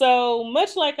 So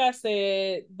much like I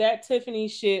said, that Tiffany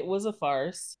shit was a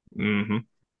farce. Mm-hmm.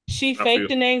 She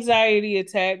faked an anxiety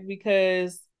attack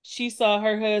because she saw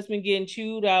her husband getting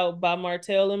chewed out by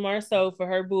Martell and Marceau for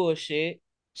her bullshit.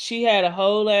 She had a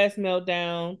whole ass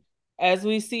meltdown. As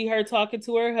we see her talking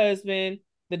to her husband,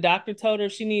 the doctor told her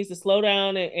she needs to slow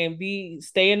down and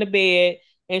stay in the bed,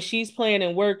 and she's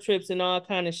planning work trips and all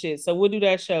kind of shit. So what do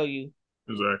that show you?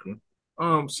 Exactly.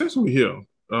 Since we're here,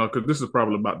 because this is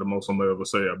probably about the most I'm gonna ever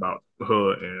say about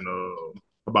her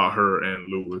and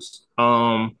Lewis.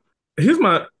 Here's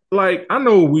my like. I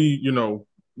know we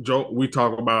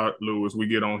talk about Lewis. We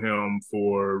get on him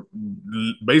for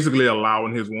basically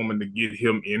allowing his woman to get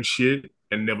him in shit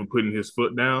and never putting his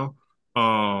foot down.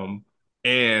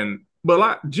 But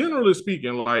like generally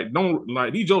speaking, like don't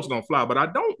like these jokes don't fly, but I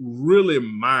don't really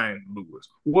mind Lewis.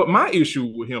 What my issue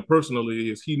with him personally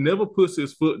is he never puts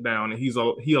his foot down and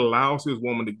he allows his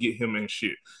woman to get him in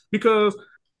shit because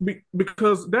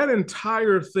that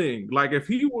entire thing, like if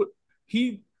he would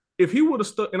have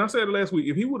stuck, and I said it last week,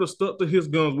 if he would have stuck to his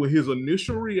guns with his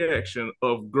initial reaction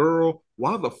of, girl,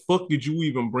 why the fuck did you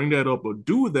even bring that up or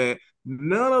do that?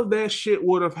 None of that shit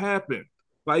would have happened.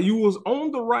 Like you was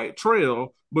on the right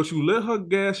trail, but you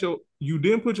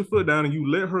didn't put your foot down and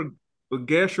you let her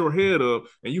gas your head up,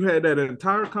 and you had that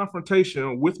entire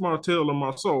confrontation with Martell and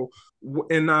Marceau.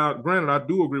 And now, granted, I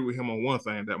do agree with him on one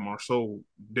thing, that Marceau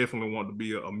definitely wanted to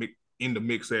be in the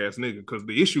mix ass nigga, because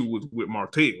the issue was with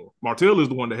Martell. Martell is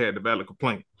the one that had the valid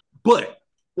complaint. But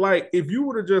like, if you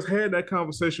would have just had that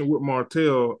conversation with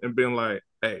Martell and been like,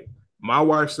 hey, my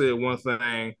wife said one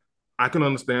thing, I can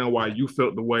understand why you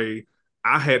felt the way.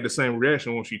 I had the same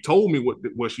reaction when she told me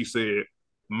what she said.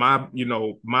 My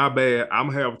bad. I'm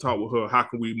gonna have a talk with her. How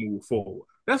can we move forward?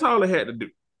 That's all they had to do.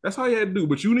 That's all you had to do.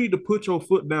 But you need to put your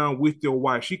foot down with your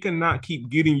wife. She cannot keep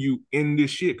getting you in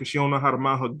this shit because she don't know how to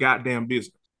mind her goddamn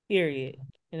business. Period.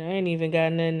 And I ain't even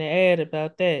got nothing to add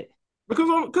about that.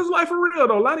 Because like for real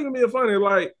though, not even being funny.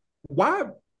 Like why?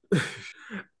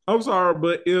 I'm sorry,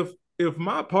 but if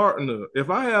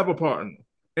I have a partner.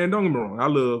 And don't get me wrong, I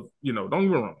love, don't get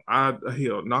me wrong.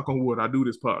 Knock on wood, I do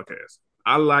this podcast.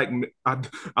 I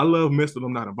love mess that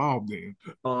I'm not involved in.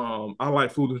 I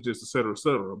like foolishness, et cetera, et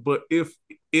cetera. But if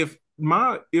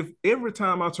every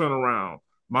time I turn around,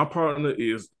 my partner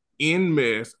is in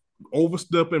mess,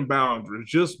 overstepping boundaries,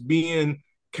 just being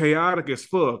chaotic as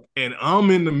fuck, and I'm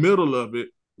in the middle of it,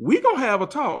 we gonna have a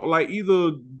talk. Like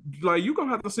either like you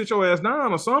gonna have to sit your ass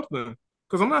down or something.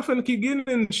 Because I'm not finna keep getting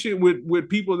in shit with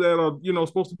people that are,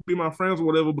 supposed to be my friends or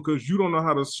whatever, because you don't know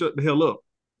how to shut the hell up.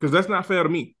 Because that's not fair to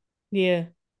me. Yeah,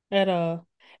 at all.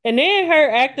 And then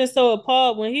her acting so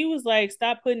appalled when he was like,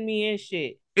 "Stop putting me in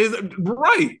shit." Is it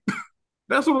right?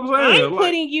 That's what I'm I'm saying. Like,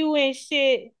 putting you in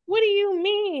shit. What do you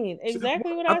mean? see,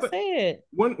 Exactly what I I think said.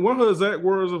 one of her exact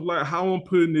words of like how I'm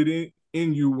putting it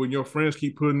in you when your friends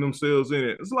keep putting themselves in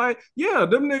it. It's like, yeah,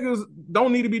 them niggas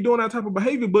don't need to be doing that type of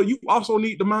behavior, but you also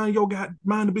need to mind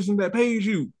the business that pays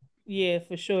you. Yeah,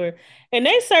 for sure. And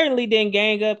they certainly didn't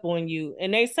gang up on you.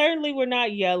 And they certainly were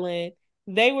not yelling.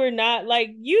 They were not like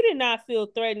you did not feel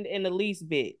threatened in the least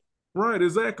bit. Right,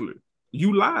 exactly.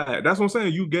 You lied. That's what I'm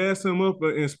saying. You gassed him up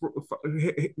and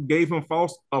gave him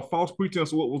a false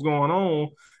pretense of what was going on.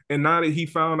 And now that he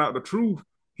found out the truth,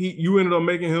 you ended up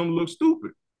making him look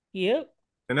stupid. Yep,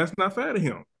 And that's not fair to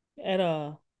him. at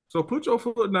all. So put your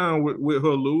foot down with her,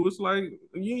 Lewis. Like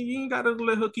you ain't gotta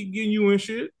let her keep getting you in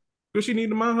shit. Because she need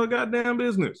to mind her goddamn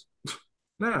business.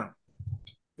 Now,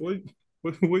 where,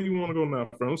 where you want to go now,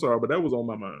 friend? I'm sorry, but that was on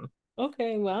my mind.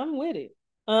 Okay, well, I'm with it.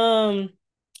 Um,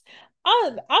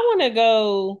 I want to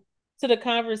go to the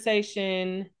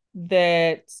conversation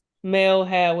that Mel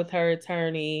had with her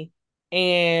attorney,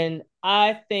 and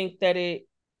I think that it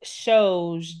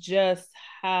shows just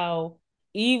how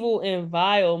evil and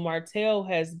vile Martell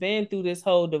has been through this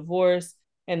whole divorce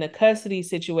and the custody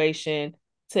situation.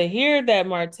 To hear that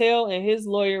Martell and his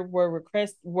lawyer were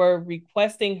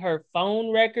requesting her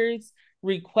phone records,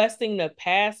 requesting the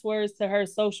passwords to her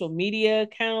social media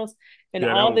accounts, and Yeah,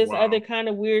 that all was this other wild. kind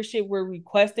of weird shit. We're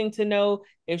requesting to know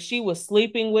if she was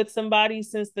sleeping with somebody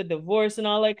since the divorce and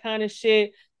all that kind of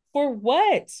shit. For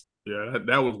what? Yeah,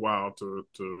 that was wild. For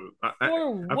I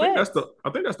think what?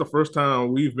 that's the first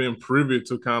time we've been privy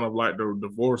to kind of like the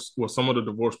divorce, well, some of the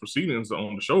divorce proceedings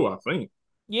on the show. I think.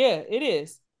 Yeah, it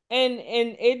is. And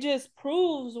it just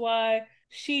proves why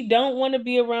she don't want to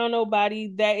be around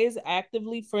nobody that is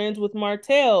actively friends with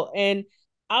Martell. And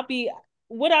I'll be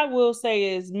what I will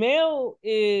say is Mel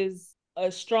is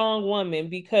a strong woman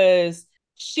because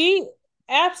she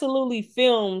absolutely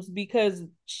films because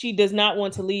she does not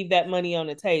want to leave that money on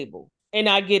the table. And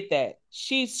I get that.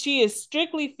 She is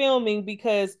strictly filming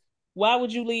because why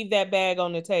would you leave that bag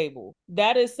on the table?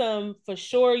 That is some for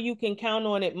sure you can count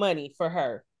on it money for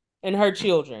her and her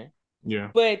children.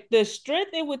 Yeah, But the strength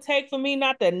it would take for me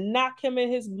not to knock him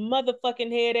in his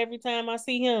motherfucking head every time I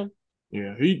see him.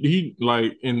 yeah. He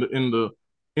like in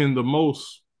the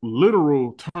most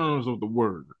literal terms of the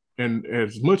word, and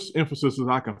as much emphasis as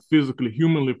I can physically,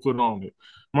 humanly put on it.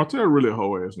 Martell really a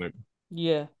hoe ass nigga.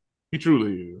 Yeah, He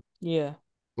truly is. yeah,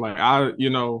 Like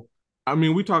I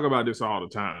mean, we talk about this all the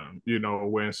time,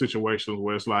 when in situations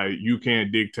where it's like you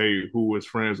can't dictate who is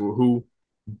friends with who,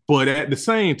 but at the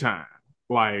same time,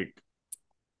 like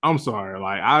I'm sorry,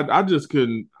 like I just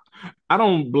couldn't. I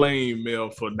don't blame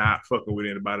Mel for not fucking with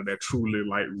anybody that truly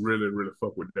like really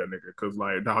fuck with that nigga. Cause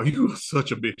like, dog, you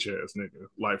such a bitch ass nigga,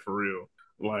 like for real.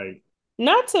 Like,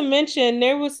 not to mention,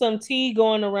 there was some tea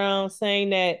going around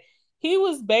saying that he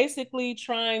was basically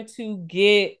trying to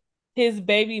get his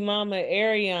baby mama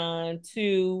Ariane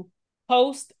to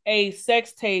post a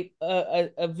sex tape,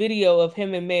 a video of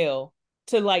him and Mel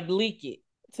to like leak it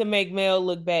to make Mel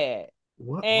look bad.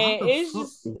 what? Why And the it's fuck?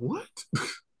 just, What?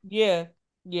 yeah,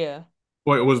 yeah.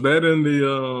 Wait, was that in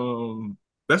the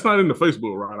that's not in the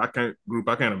Facebook, right?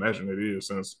 I can't imagine it is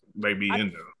since they be I in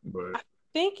there. But I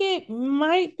think it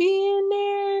might be in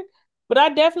there, but I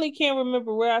definitely can't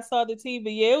remember where I saw the tea.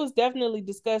 But yeah, it was definitely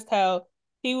discussed how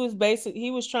he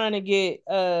was trying to get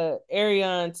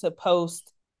Ariane to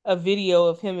post a video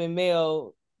of him and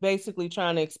Mel basically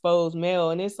trying to expose Mel.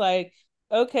 And it's like,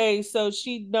 okay, so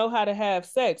she know how to have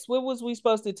sex. What was we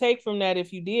supposed to take from that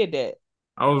if you did that?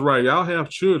 I was right. Y'all have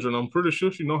children. I'm pretty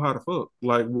sure she know how to fuck.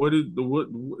 Like, what is the what?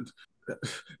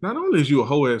 Not only is you a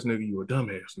hoe ass nigga, you a dumb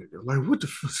ass nigga. Like, what the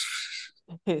fuck?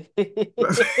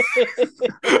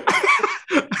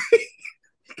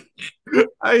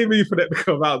 I ain't mean for that to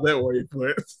come out that way,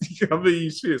 but I mean,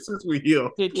 shit. Since we here,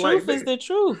 The like, truth is the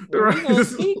truth, and we right? gonna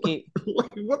speak it.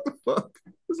 Like, what the fuck?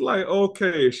 It's like,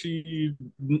 okay, she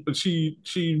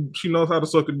knows how to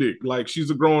suck a dick. Like, she's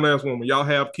a grown ass woman. Y'all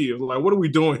have kids. Like, what are we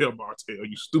doing here, Martell?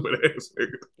 You stupid ass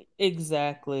nigga.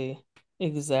 Exactly.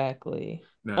 Exactly.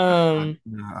 Now, Um,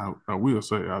 I will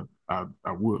say I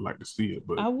would like to see it,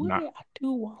 but not. I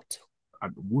do want to. I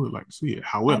would like to see it. I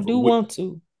However, do want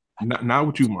to. I do not want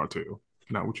with you, Martell.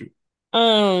 Not with you.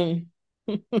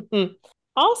 to.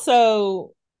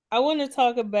 Also, I want to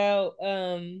talk about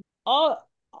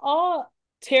all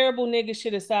terrible nigga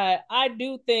shit aside, I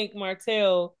do think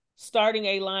Martell starting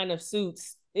a line of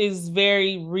suits is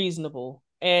very reasonable.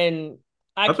 And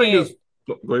I I think can't it's.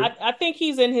 Go ahead. I think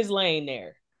he's in his lane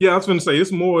there. Yeah, I was gonna say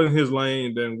it's more in his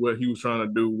lane than what he was trying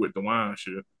to do with the wine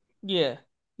shit. Yeah.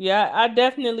 Yeah, I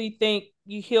definitely think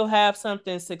he'll have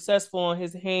something successful on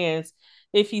his hands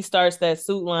if he starts that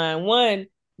suit line. One,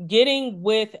 getting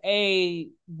with a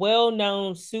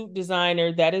well-known suit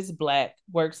designer that is black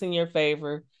works in your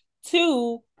favor.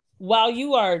 Two, while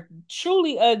you are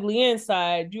truly ugly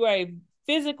inside, you are a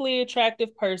physically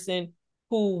attractive person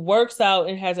who works out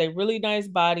and has a really nice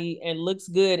body and looks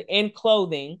good in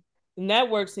clothing, and that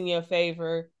works in your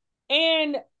favor.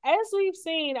 And as we've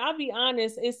seen, I'll be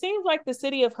honest, it seems like the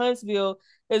city of Huntsville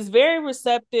is very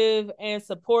receptive and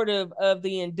supportive of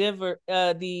the endeavors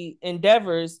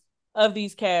of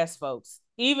these cast folks,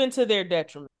 even to their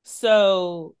detriment.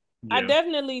 So Yeah,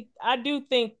 I do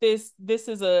think this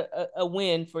is a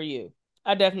win for you.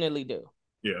 I definitely do.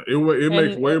 yeah. It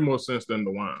makes And way more sense than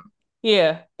the wine.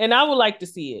 yeah, and I would like to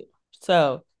see it.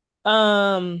 So,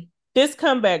 this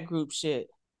comeback group shit.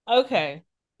 Okay.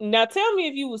 Now tell me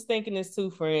if you was thinking this too,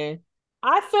 friend.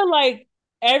 I feel like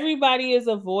everybody is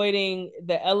avoiding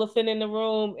the elephant in the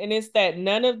room, and it's that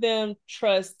none of them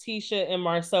trust Tisha and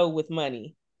Marceau with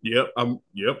money. Yep.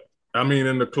 I mean,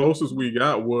 and the closest we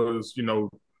got was,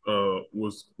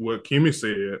 was what Kimmy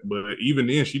said, but even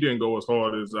then, she didn't go as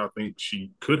hard as I think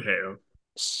she could have.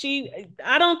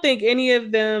 I don't think any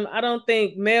of them, I don't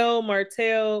think Mel,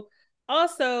 Martell,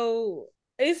 also,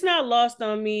 it's not lost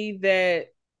on me that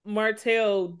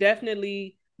Martell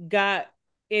definitely got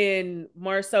in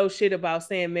Marceau shit about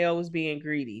saying Mel was being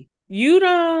greedy. You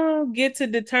don't get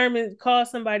to call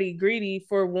somebody greedy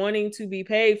for wanting to be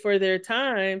paid for their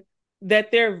time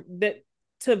that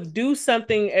to do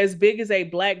something as big as a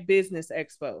black business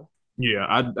expo. Yeah,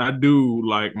 I do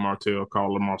like Martell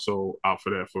calling Marceau out for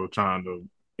that, for trying to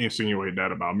insinuate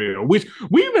that about Mel, which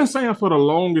we've been saying for the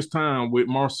longest time with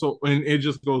Marceau, and it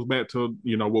just goes back to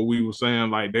what we were saying,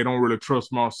 like they don't really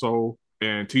trust Marceau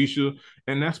and Tisha,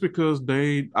 and that's because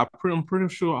I'm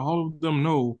pretty sure all of them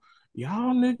know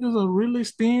y'all niggas are really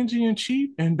stingy and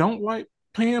cheap and don't like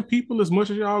paying people as much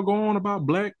as y'all go on about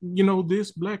black,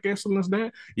 this black excellence,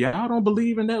 that y'all don't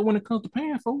believe in that when it comes to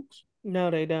paying folks.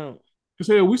 No, they don't.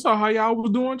 Because we saw how y'all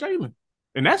was doing Jalen,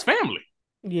 and that's family.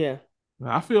 Yeah.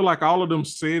 I feel like all of them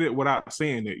said it without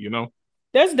saying it.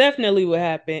 That's definitely what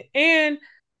happened. And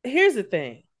here's the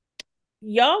thing.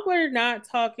 Y'all were not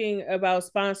talking about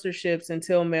sponsorships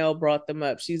until Mel brought them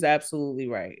up. She's absolutely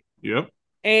right. Yep. Yep.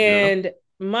 And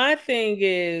my thing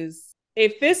is,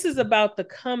 if this is about the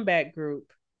comeback group,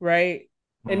 right?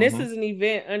 And this Mm-hmm. is an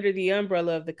event under the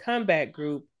umbrella of the comeback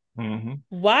group, Mm-hmm.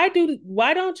 why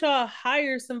don't y'all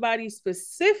hire somebody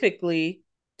specifically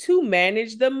to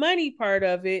manage the money part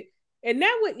of it, and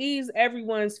that would ease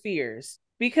everyone's fears,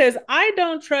 because I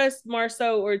don't trust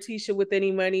Marceau or Tisha with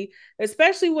any money,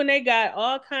 especially when they got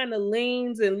all kind of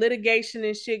liens and litigation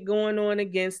and shit going on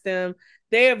against them.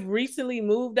 They have recently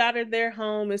moved out of their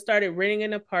home and started renting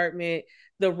an apartment.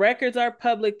 The records are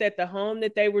public that the home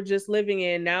that they were just living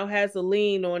in now has a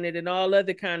lien on it and all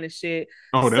other kind of shit.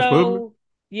 Oh, that's public. So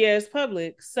yeah, it's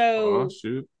public. Oh So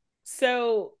shit.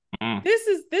 so Mm.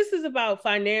 this is about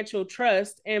financial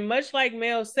trust. And much like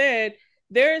Mel said,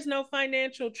 there is no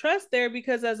financial trust there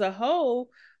because as a whole,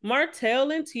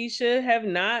 Martell and Tisha have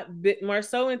not been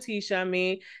Marceau and Tisha, I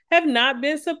mean, have not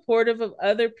been supportive of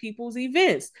other people's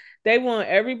events. They want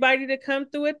everybody to come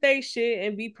through at they shit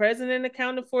and be present and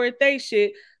accounted for at they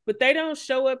shit, but they don't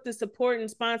show up to support and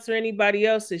sponsor anybody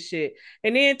else's shit.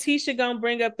 And then Tisha gonna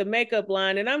bring up the makeup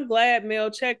line, and I'm glad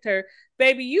Mel checked her.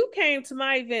 Baby, you came to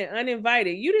my event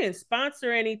uninvited. You didn't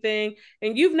sponsor anything,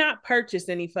 and you've not purchased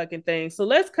any fucking thing. So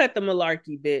let's cut the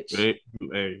malarkey, bitch.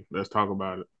 Hey, let's talk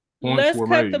about it. Points Let's were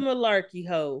cut the made. malarkey,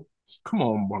 hoe. Come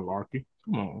on, Malarkey.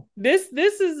 Come on. This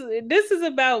is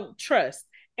about trust.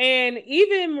 And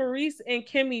even Maurice and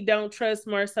Kimmy don't trust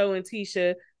Marceau and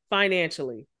Tisha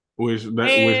financially. Which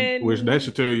that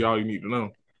should tell you all you need to know.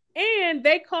 And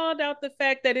they called out the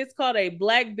fact that it's called a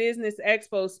Black Business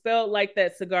Expo, spelled like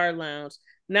that cigar lounge,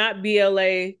 not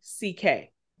BLACK.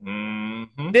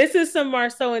 Mm-hmm. This is some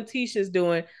Marceau and Tisha's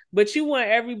doing, but you want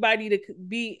everybody to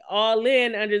be all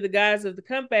in under the guise of the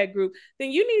comeback group,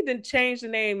 then you need to change the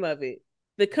name of it.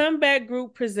 The comeback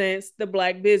group presents the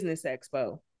Black Business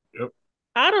Expo. Yep.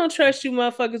 I don't trust you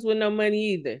motherfuckers with no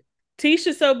money either.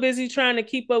 Tisha's so busy trying to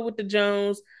keep up with the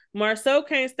Jones. Marceau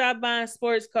can't stop buying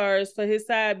sports cars for his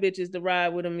side bitches to ride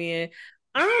with him in.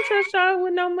 I don't trust y'all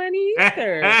with no money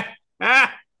either.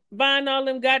 Buying all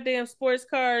them goddamn sports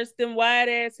cars, them wide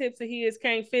ass hips of his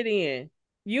can't fit in.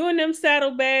 You and them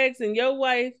saddlebags and your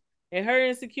wife and her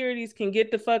insecurities can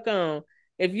get the fuck on.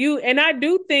 And I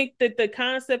do think that the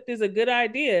concept is a good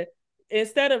idea.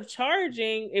 Instead of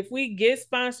charging, if we get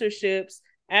sponsorships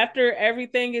after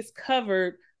everything is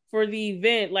covered for the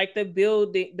event, like the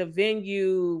building, the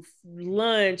venue,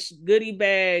 lunch, goodie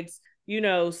bags,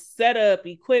 setup,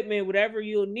 equipment, whatever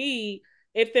you'll need.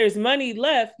 If there's money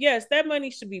left, yes, that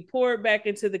money should be poured back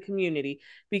into the community,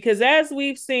 because as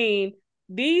we've seen,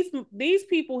 these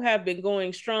people have been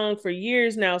going strong for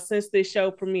years now since this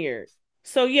show premiered.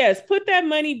 So yes, put that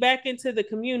money back into the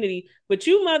community, but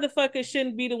you motherfuckers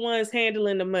shouldn't be the ones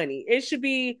handling the money. It should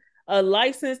be a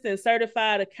licensed and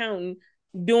certified accountant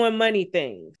doing money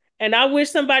things. And I wish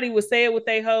somebody would say it with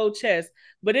their whole chest.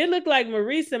 But it looked like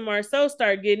Maurice and Marceau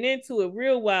start getting into it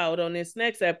real wild on this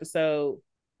next episode.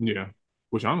 Yeah.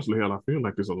 Which honestly, hell, I feel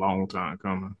like it's a long time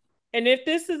coming. And if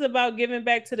this is about giving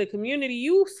back to the community,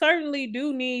 you certainly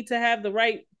do need to have the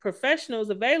right professionals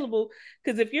available.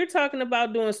 Because if you're talking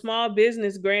about doing small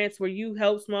business grants where you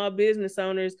help small business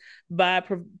owners by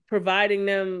providing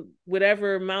them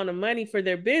whatever amount of money for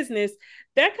their business,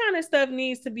 that kind of stuff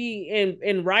needs to be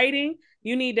in writing.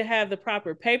 You need to have the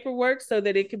proper paperwork so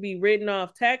that it can be written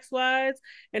off tax wise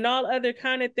and all other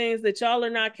kind of things that y'all are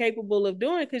not capable of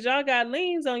doing because y'all got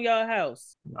liens on y'all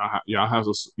house. Y'all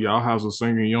has a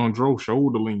singing Young Dro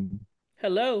shoulder lean.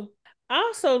 Hello. I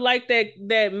also like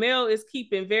that Mel is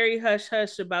keeping very hush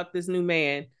hush about this new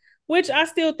man, which I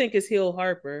still think is Hill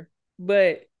Harper.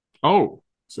 But Oh,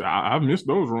 so I've missed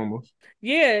those rumors.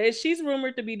 yeah, she's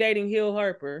rumored to be dating Hill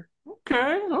Harper.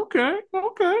 Okay.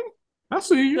 I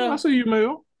see you. I So see you,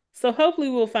 Mel. so hopefully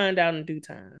we'll find out in due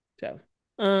time. So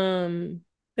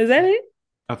is that it?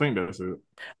 I think that's it.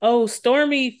 Oh,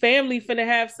 Stormy family finna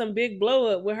have some big blow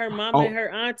up with her mama and Oh, her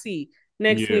auntie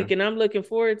next yeah. week, and I'm looking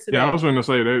forward to Yeah, I that. was going to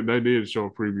say they did show a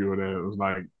preview of that. It was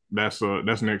like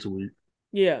that's next week.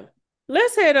 Yeah.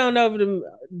 Let's head on over to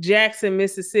Jackson,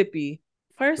 Mississippi.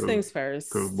 First Cause, things cause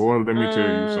first. boy, let me tell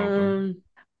you something.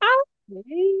 I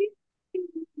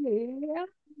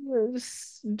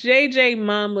JJ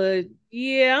mama,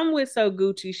 yeah, I'm with So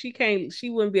Gucci. She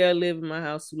wouldn't be able to live in my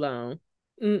house too long.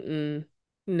 Mm-mm.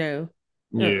 No.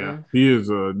 Yeah, Uh-uh. he is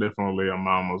definitely a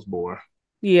mama's boy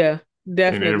Yeah, in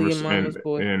definitely a mama's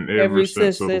boy. every Every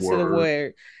sense of the sense of the word.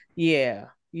 word. Yeah.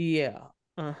 Yeah.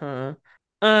 Uh-huh.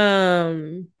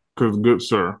 Um, Cause good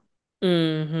sir.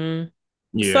 mm-hmm. So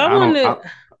Yeah, I I want don't.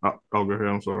 to I'll go ahead.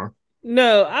 I'm sorry.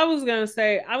 No, I was gonna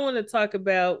say I want to talk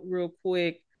about real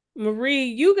quick. Marie,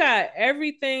 you got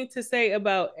everything to say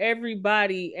about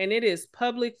everybody, and it is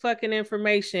public fucking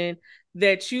information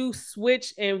that you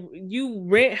switch and you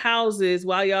rent houses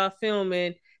while y'all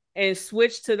filming and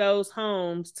switch to those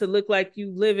homes to look like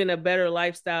you live in a better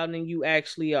lifestyle than you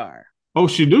actually are. Oh,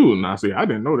 she do. Now, see, I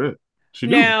didn't know that. She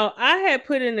do. Now, I had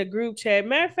put in the group chat.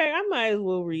 Matter of fact, I might as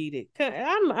well read it.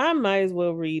 I might as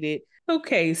well read it.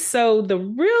 Okay, so the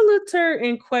realtor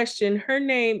in question, her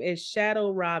name is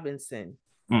Shadow Robinson.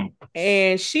 Mm.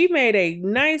 And she made a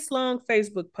nice long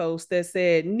Facebook post that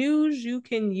said, News you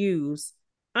can use.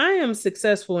 I am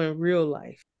successful in real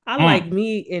life. I like Mm.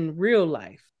 me in real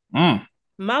life. Mm.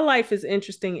 My life is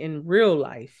interesting in real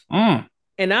life. Mm.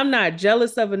 And I'm not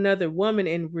jealous of another woman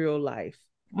in real life.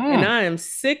 And Mm. I am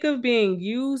sick of being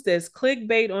used as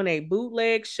clickbait on a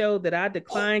bootleg show that I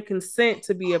decline consent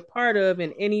to be a part of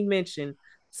in any mention.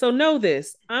 So know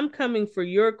this, I'm coming for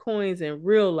your coins in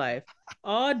real life.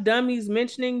 All dummies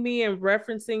mentioning me and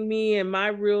referencing me in my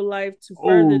real life to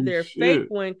further Oh their fake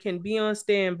shit. one can be on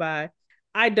standby.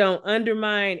 I don't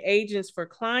undermine agents for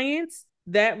clients.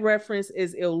 That reference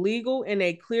is illegal and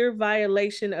a clear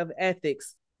violation of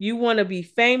ethics. You want to be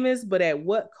famous, but at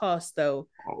what cost, though?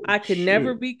 Oh I could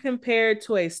never shit. be compared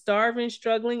to a starving,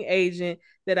 struggling agent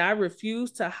that I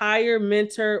refuse to hire,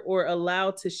 mentor, or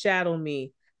allow to shadow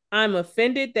me. I'm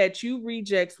offended that you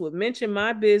rejects would mention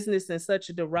my business in such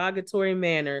a derogatory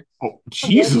manner. Oh I worked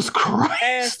Jesus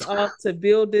ass Christ. off to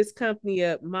build this company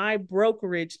up, my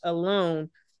brokerage alone,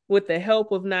 with the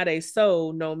help of not a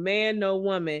soul, no man, no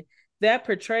woman. That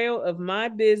portrayal of my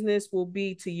business will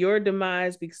be to your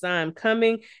demise because I'm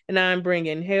coming and I'm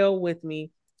bringing hell with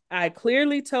me. I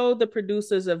clearly told the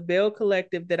producers of Bell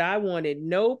Collective that I wanted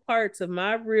no parts of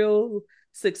my real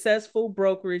successful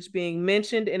brokerage being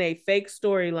mentioned in a fake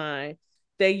storyline.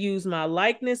 They used my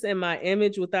likeness and my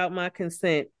image without my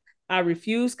consent. I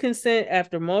refused consent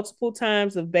after multiple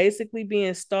times of basically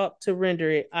being stalked to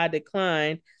render it. I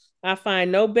declined. I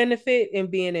find no benefit in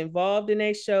being involved in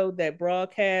a show that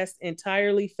broadcasts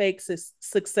entirely fake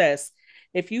success.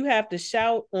 If you have to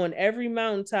shout on every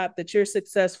mountaintop that you're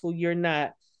successful, you're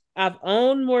not. I've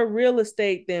owned more real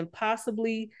estate than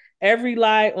possibly every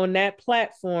lie on that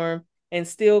platform and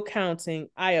still counting.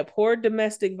 I abhor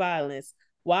domestic violence.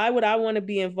 Why would I want to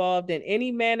be involved in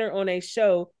any manner on a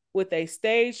show with a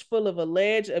stage full of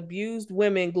alleged abused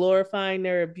women glorifying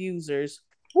their abusers?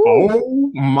 Woo.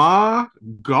 Oh my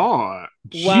God.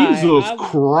 Why? Jesus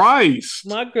Christ.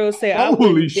 My girl said I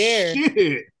Holy wouldn't dare.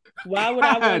 shit. Why would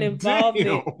I want God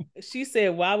involvement? damn. She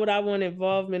said, why would I want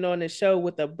involvement on the show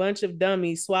with a bunch of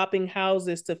dummies swapping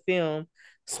houses to film,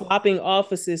 swapping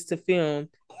offices to film?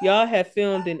 Y'all have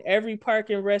filmed in every park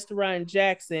and restaurant in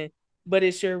Jackson, but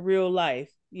it's your real life.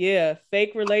 Yeah,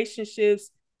 fake relationships,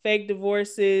 fake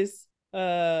divorces,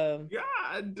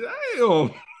 God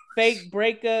damn. fake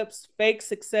breakups, fake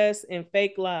success, and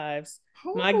fake lives.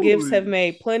 My gifts have Holy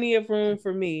made plenty of room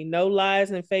for me. No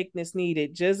lies and fakeness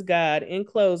needed. Just God. In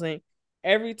closing,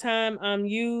 every time I'm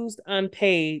used, I'm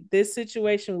paid. This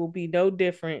situation will be no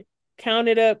different. Count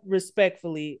it up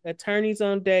respectfully. Attorneys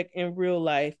on deck in real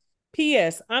life.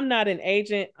 P.S. I'm not an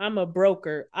agent. I'm a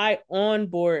broker. I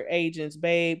onboard agents,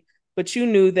 babe. But you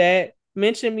knew that.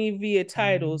 Mention me via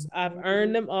titles. I've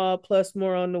earned them all, plus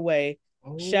more on the way.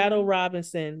 Shadow oh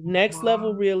Robinson, next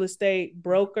level my real estate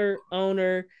broker,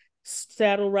 owner,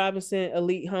 Shadow Robinson,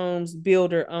 Elite Homes,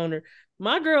 builder, owner.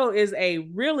 My girl is a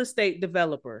real estate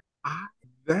developer. I,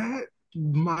 that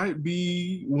might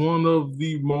be one of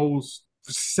the most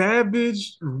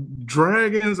savage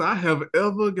dragons I have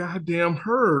ever goddamn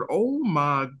heard. Oh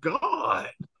my God.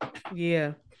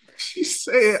 Yeah. She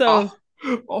said, So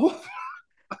oh,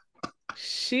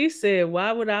 she said,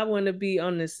 why would I want to be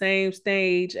on the same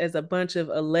stage as a bunch of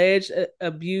alleged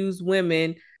abused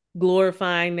women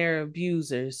glorifying their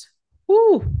abusers?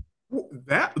 Whoo.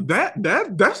 that's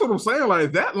what I'm saying.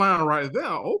 Like that line right there.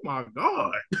 Oh my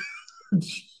God.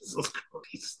 Jesus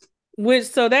Christ. Which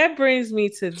so that brings me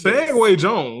to this. Segway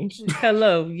Jones.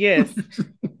 Hello, yes.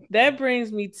 That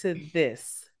brings me to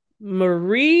this.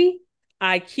 Marie,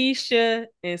 Aikisha,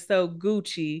 and so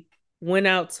Gucci went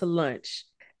out to lunch.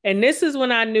 And this is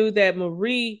when I knew that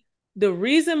the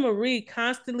reason Marie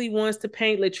constantly wants to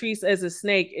paint Latrice as a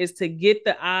snake is to get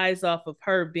the eyes off of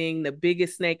her being the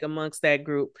biggest snake amongst that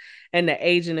group and the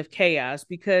agent of chaos,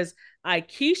 because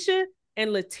Aikisha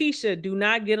and Letitia do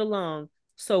not get along.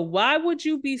 So why would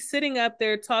you be sitting up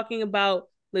there talking about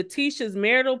Letitia's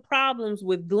marital problems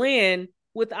with Glenn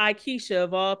with Aikisha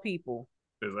of all people?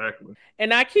 Exactly.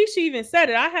 And Aikisha even said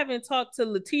it. I haven't talked to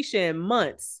Letitia in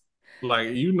months. Like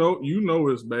you know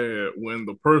it's bad when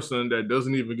the person that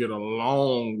doesn't even get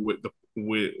along with the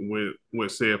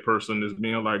with said person is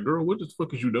being like, girl, what the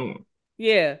fuck is you doing?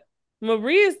 Yeah.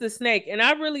 Marie is the snake. And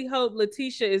I really hope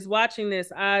Letitia is watching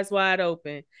this eyes wide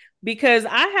open, because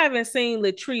I haven't seen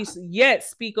Latrice yet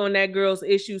speak on that girl's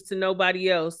issues to nobody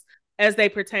else as they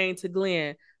pertain to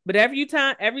Glenn. But every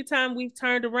time we've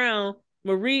turned around,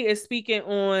 Marie is speaking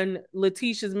on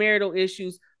Letitia's marital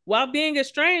issues while being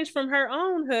estranged from her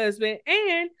own husband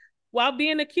and while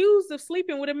being accused of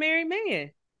sleeping with a married man.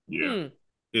 Yeah. Hmm.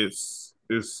 It's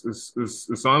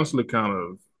honestly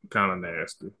kind of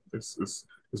nasty.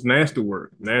 It's nasty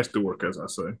work, as I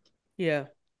say. Yeah.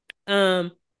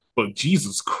 Um, But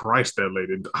Jesus Christ, that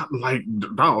lady, like,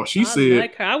 dog, she I said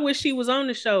like her. I wish she was on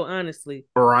the show, honestly.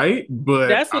 right, but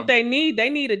That's what they need. They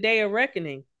need a day of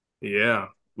reckoning. yeah,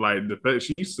 like the fact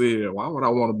she said, why would I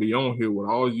want to be on here with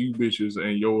all you bitches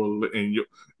and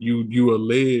you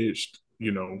alleged,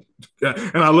 and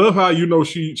I love how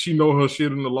she know her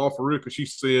shit in the law for real because she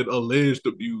said alleged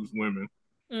abused women.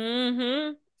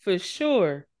 Mm-hmm. For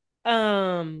sure.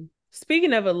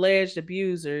 Speaking of alleged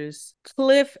abusers,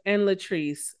 Cliff and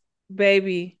Latrice,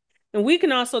 baby. And we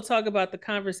can also talk about the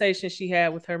conversation she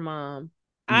had with her mom.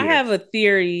 I have Yes. a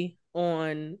theory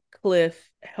on Cliff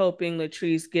helping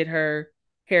Latrice get her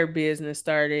hair business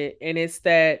started, and it's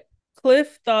that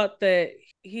Cliff thought that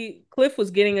Cliff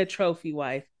was getting a trophy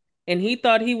wife, and he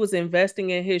thought he was investing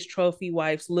in his trophy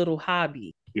wife's little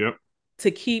hobby Yep.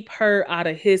 to keep her out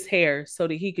of his hair so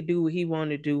that he could do what he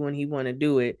wanted to do when he wanted to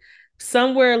do it.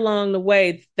 Somewhere along the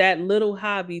way, that little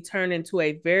hobby turned into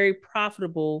a very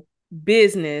profitable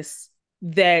business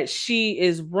that she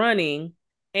is running.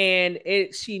 And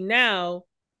she now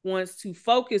wants to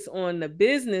focus on the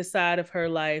business side of her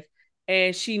life.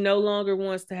 And she no longer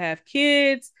wants to have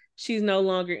kids. She's no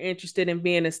longer interested in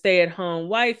being a stay-at-home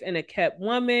wife and a kept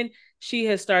woman. She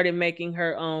has started making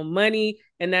her own money,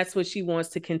 and that's what she wants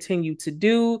to continue to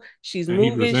do. She's And he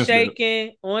moving, resents that.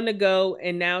 shaking, on the go,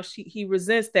 and now he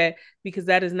resents that because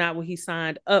that is not what he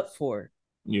signed up for.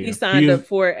 He Yeah. He signed is up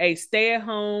for a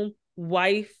stay-at-home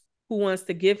wife who wants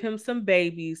to give him some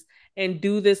babies and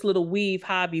do this little weave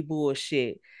hobby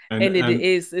bullshit. and And and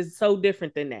it's so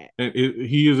different than that.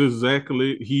 he is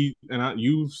exactly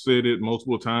you've said it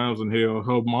multiple times, and hell,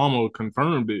 her mama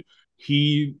confirmed it.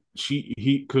 He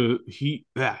could he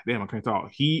damn, I can't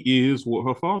talk. He is what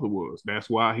her father was. That's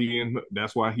why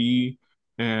he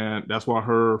And that's why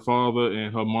her father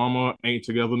and her mama ain't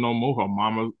together no more. Her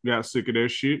mama got sick of that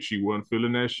shit. She wasn't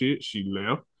feeling that shit. She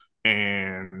left.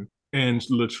 And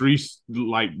Latrice,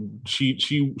 like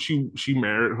she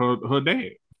married her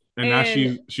dad. And now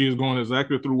And she's going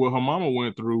exactly through what her mama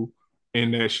went through,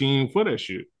 and that she ain't for that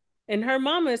shit. her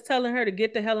mama is telling her to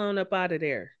get the hell on up out of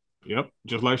there. Yep,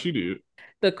 just like she did.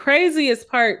 The craziest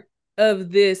part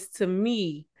of this to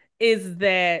me is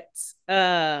that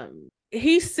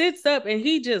he sits up and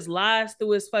he just lies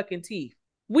through his fucking teeth.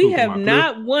 We Who talking have about Cliff?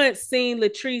 not once seen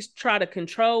Latrice try to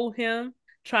control him,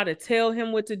 try to tell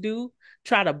him what to do,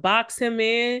 try to box him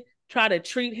in, try to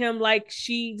treat him like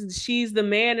she's the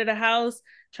man of the house,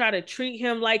 try to treat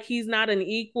him like he's not an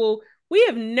equal. We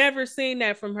have never seen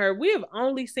that from her. We have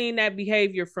only seen that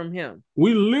behavior from him.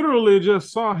 We literally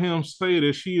just saw him say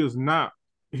that she is not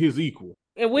his equal.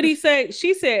 And what he said,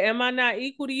 she said, "Am I not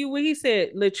equal to you?" What he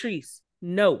said, Latrice,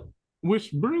 no.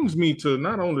 Which brings me to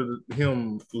not only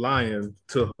him lying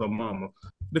to her mama,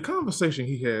 the conversation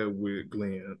he had with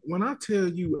Glenn. When I tell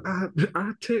you,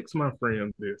 I text my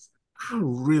friend this. I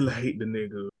really hate the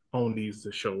nigga on these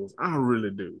shows. I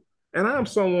really do. And I'm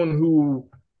someone who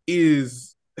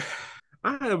is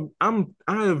I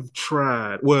have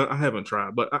tried. Well, I haven't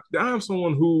tried, but I am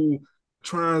someone who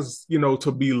tries,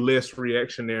 to be less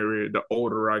reactionary the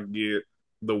older I get,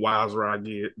 the wiser I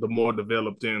get, the more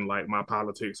developed in like my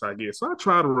politics I get. So I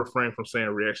try to refrain from saying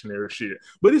reactionary shit.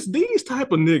 But it's these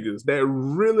type of niggas that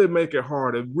really make it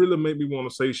hard. It really make me want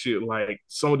to say shit like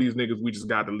some of these niggas we just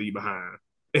got to leave behind.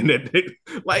 And that they,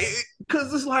 like,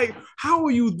 cause it's like, how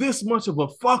are you this much of a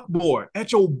fuck boy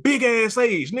at your big ass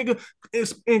age, nigga?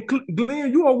 And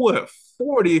Glenn, you are what,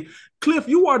 40? Cliff,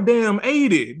 you are damn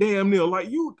 80, damn near. Like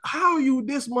you, how are you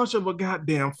this much of a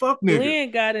goddamn fuck nigga?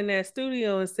 Glenn got in that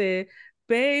studio and said,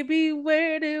 "Baby,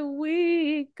 where did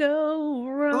we go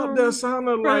Up there wrong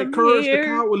sounding like from Courage the here?"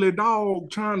 Cowardly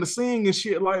Dog trying to sing and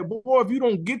shit. Like, boy, if you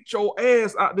don't get your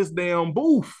ass out this damn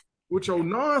booth with your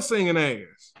non-singing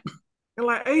ass. And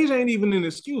like age ain't even an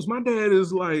excuse. My dad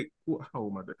is like, how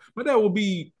old my dad? My dad will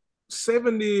be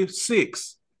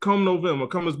 76 come November,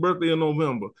 come his birthday in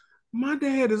November. My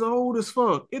dad is old as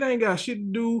fuck. It ain't got shit to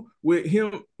do with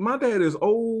him. My dad is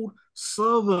old,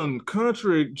 southern,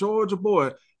 country, Georgia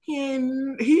boy.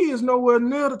 He is nowhere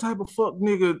near the type of fuck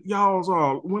nigga y'all's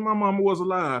are when my mama was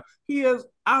alive.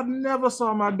 I never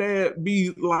saw my dad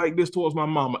be like this towards my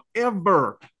mama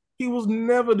ever. He was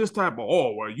never this type of,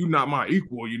 oh, well, you not my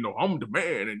equal, I'm the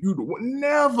man and you the one.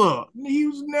 Never. He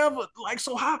was never like,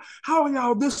 so how are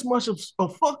y'all this much of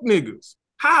fuck niggas?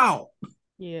 How?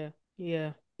 Yeah,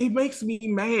 yeah. It makes me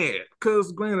mad.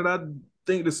 Cause granted, I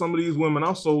think that some of these women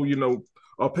also,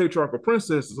 are patriarchal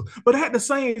princesses. But at the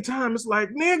same time, it's like,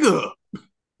 nigga.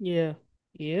 Yeah.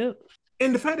 Yep.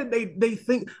 And the fact that they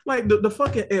think like the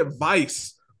fucking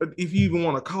advice, if you even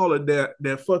want to call it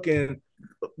that fucking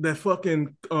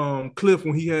Cliff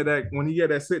when he had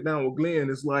that sit down with Glenn,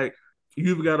 it's like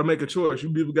you either got to make a choice. You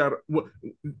either got to.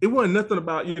 It wasn't nothing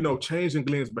about changing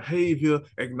Glenn's behavior,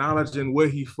 acknowledging where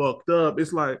he fucked up.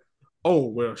 It's like, oh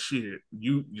well, shit,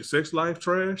 your sex life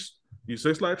trash. Your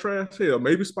sex life trash. Hell,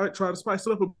 maybe try to spice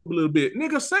it up a little bit.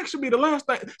 Nigga, sex should be the last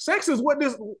thing. Sex is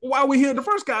why we here in the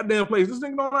first goddamn place. This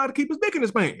nigga don't know how to keep his dick in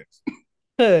his pants.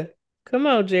 Come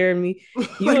on, Jeremy. You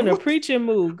Like in a what? preaching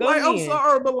mood. Go Like, I'm in.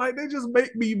 sorry, but like they just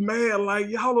make me mad. Like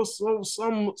y'all are so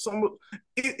some.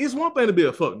 It's one thing to be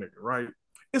a fuck nigga, right?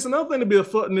 It's another thing to be a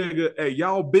fuck nigga at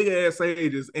y'all big ass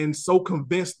ages and so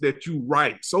convinced that you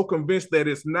right, so convinced that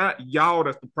it's not y'all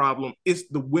that's the problem, it's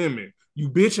the women. You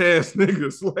bitch ass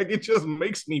niggas. Like it just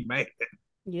makes me mad.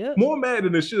 Yep. More mad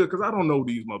than it should because I don't know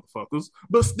these motherfuckers,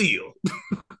 but still.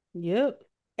 Yep.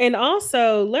 And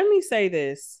also, let me say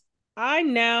this. I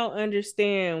now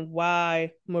understand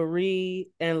why Marie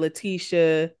and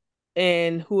Letitia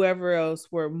and whoever else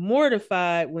were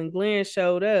mortified when Glenn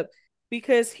showed up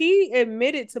because he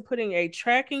admitted to putting a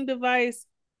tracking device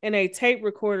and a tape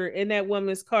recorder in that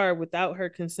woman's car without her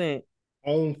consent.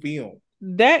 On film.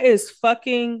 That is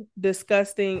fucking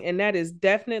disgusting. And that is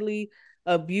definitely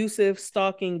abusive,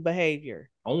 stalking behavior.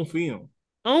 On film.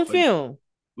 On Like film.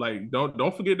 Like,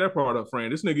 don't forget that part up,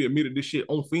 friend. This nigga admitted this shit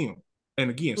on film. And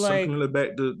again, Like, circling it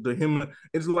back to him,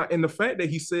 it's like, and the fact that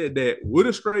he said that with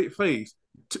a straight face,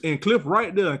 and Cliff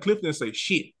right there, and Cliff didn't say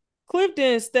shit.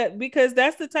 Clifton step because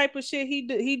that's the type of shit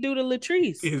he do to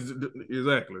Latrice.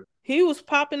 Exactly. He was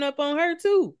popping up on her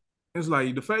too. It's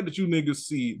like the fact that you niggas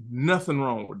see nothing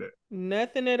wrong with that.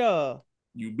 Nothing at all.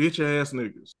 You bitch ass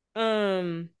niggas.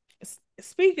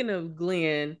 Speaking of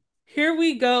Glenn, here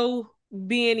we go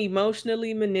being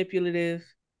emotionally manipulative.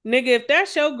 Nigga, if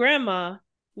that's your grandma,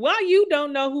 Why you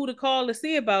don't know who to call to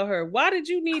see about her? Why did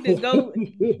you need to go?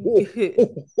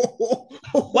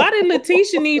 Why did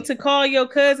Letitia need to call your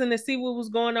cousin to see what was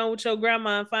going on with your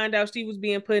grandma and find out she was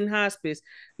being put in hospice?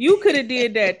 You could have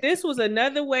did that. This was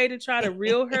another way to try to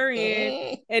reel her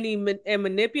in and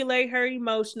manipulate her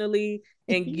emotionally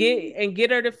and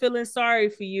get her to feeling sorry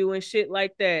for you and shit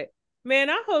like that. Man,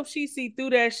 I hope she see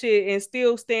through that shit and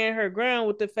still stand her ground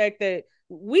with the fact that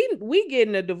we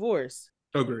getting a divorce.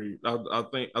 Agreed. I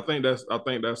think that's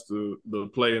the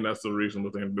play, and that's the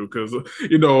reasonable thing to do, because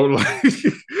you know, like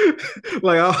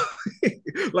like I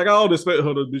like I don't expect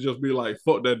her to just be like,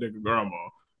 fuck that nigga grandma,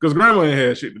 because grandma ain't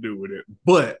had shit to do with it.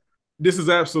 But this is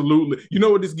absolutely, you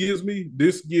know what this gives me?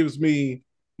 This gives me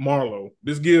Marlo.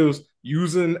 This gives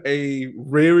using a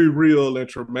very real and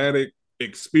traumatic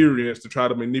experience to try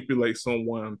to manipulate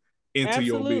someone into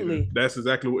your bidding. Absolutely. That's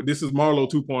exactly what this is. Marlo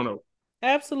 2.0.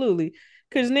 Absolutely.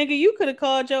 Cause nigga, you could have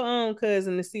called your own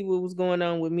cousin to see what was going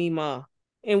on with me, ma.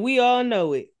 And we all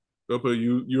know it. Up here,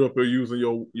 you up here using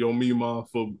your Mima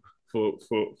for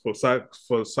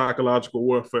psychological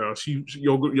warfare.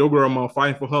 Your grandma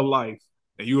fighting for her life,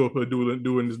 and you up here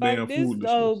doing this damn This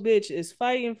foolishness, old bitch is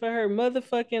fighting for her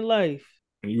motherfucking life.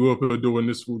 and you up here doing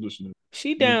this foolishness. She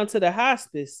You, down to the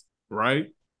hospice. right?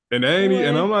 And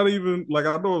and I'm Boy, not even like,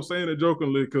 I know I'm saying it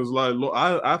jokingly, because like, look,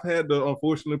 I've had to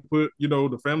unfortunately put,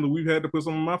 the family, we've had to put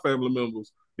some of my family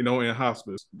members, in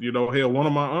hospice. Hell, one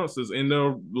of my aunts is in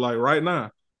there like right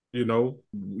now.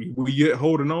 We yet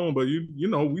holding on, but we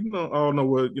don't all know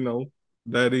what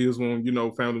that is when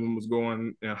family members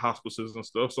going in hospices and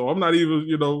stuff. So I'm not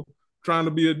even trying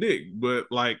to be a dick, but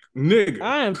like, nigga.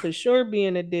 I am for sure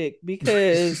being a dick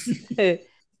because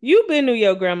you been knew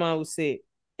your grandma was sick.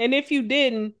 And if you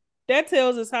didn't, that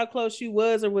tells us how close you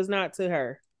was or was not to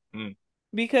her. Mm,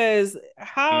 Because mm.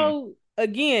 how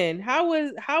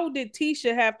did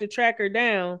Tisha have to track her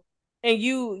down and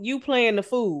you playing the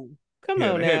fool? Come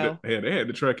Yeah, on now. they had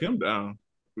to track him down,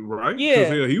 right?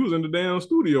 Because Yeah. he was in the damn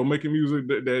studio making music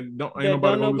that don't ain't That nobody don't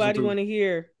gonna listen nobody to. want to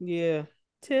hear. Yeah.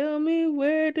 Tell me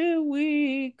where did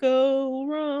we go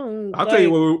wrong? Like I'll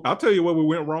tell you where we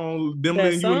went wrong. Them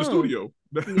that and you in the song. studio.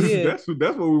 Yeah. That's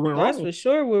where we went That's wrong. for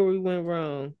sure where we went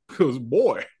wrong. Cause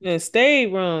And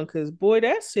stayed wrong because boy,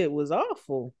 that shit was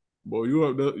awful.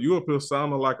 you up here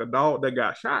sounding like a dog that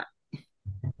got shot.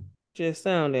 Just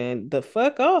sounding the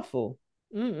fuck awful.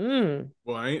 Mm-mm.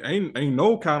 Well, ain't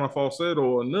no kind of falsetto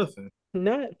or nothing.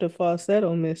 Not the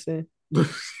falsetto missing.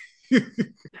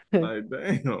 Like,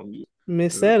 damn,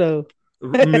 Missetto.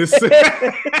 miss.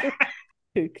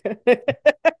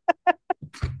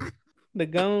 The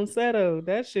gone setto.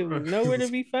 That shit was nowhere to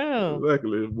be found.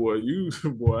 Exactly, boy.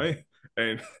 Boy,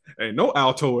 ain't no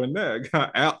alto in there.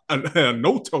 Got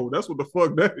no toe. That's what the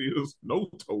fuck that is. No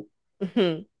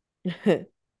toe.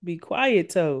 Be quiet,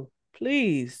 toe.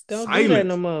 Please don't do that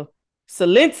no Silence. more.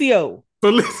 Silencio. So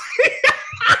listen,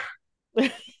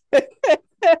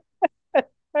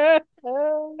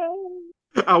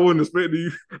 I wouldn't expect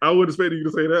you. I wouldn't expect you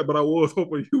to say that, but I was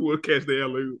hoping you would catch the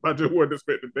alley. I just wasn't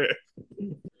expecting that.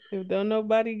 If don't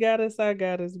nobody got us, I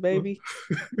got us, baby.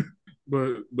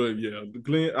 But yeah,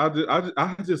 Glenn,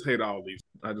 I just hate all these.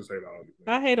 I just hate all these.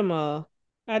 I hate them all.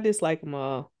 I dislike them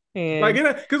all. Like,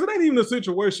 And because it ain't even a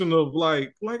situation of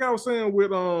like I was saying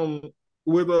with Lou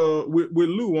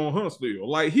on Huntsville.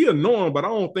 Like, he annoying, but I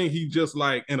don't think he just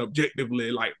like an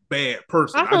objectively like bad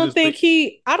person. I just think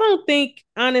I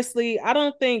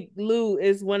don't think Lou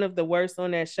is one of the worst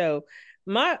on that show.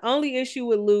 My only issue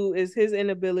with Lou is his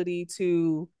inability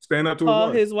to stand up to his call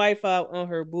wife. his wife out on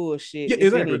her bullshit, Yeah,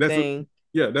 if exactly. anything.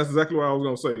 That's exactly what I was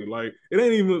gonna say. Like, it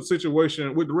ain't even a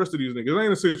situation with the rest of these niggas. It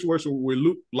ain't a situation with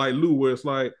Lou, where it's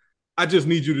like, I just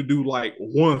need you to do like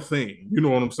one thing. You know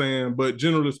what I'm saying? But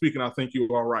generally speaking, I think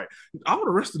you're all right. All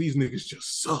the rest of these niggas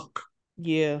just suck.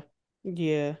 Yeah.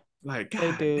 Yeah. Like, They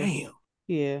god do. damn.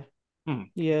 Yeah. Hmm.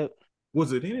 Yep.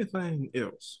 Was it anything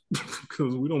else?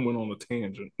 Because we don't went on a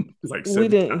tangent like We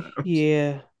 7 times. didn't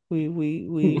Yeah. We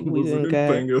Was it didn't got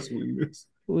anything else we missed?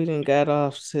 we didn't got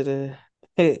off to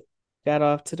the got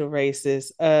off to the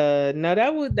races. No,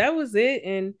 that was it.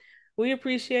 And we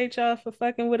appreciate y'all for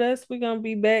fucking with us. We're gonna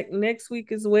be back next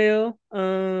week as well.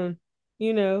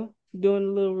 Doing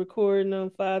a little recording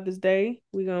on Father's Day.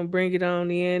 We're gonna bring it on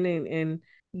in and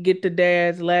get the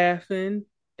dads laughing.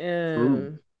 True.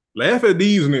 Um Laugh at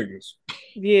these niggas.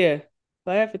 yeah.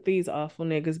 Laugh at these awful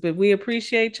niggas. But we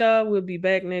appreciate y'all. We'll be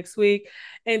back next week.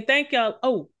 And thank y'all.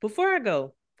 Oh, before I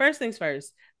go, first things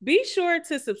first, be sure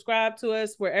to subscribe to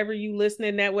us wherever you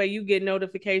listening. That way you get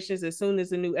notifications as soon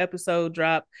as a new episode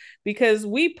drop. Because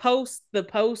we post the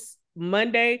posts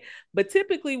Monday, but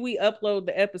typically we upload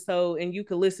the episode and you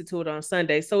can listen to it on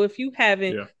Sunday. So if you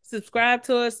haven't subscribed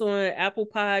to us on Apple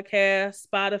Podcasts,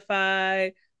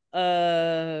 Spotify,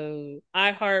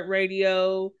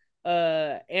 iHeartRadio,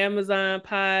 Amazon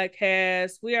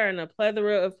Podcasts, we are in a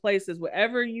plethora of places.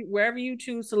 Wherever you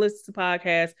choose to listen to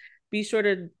podcasts, be sure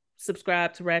to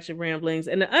subscribe to Ratchet Ramblings.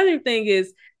 And the other thing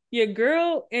is, your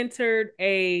girl entered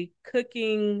a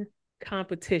cooking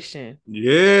competition.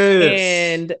 Yes.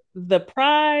 And the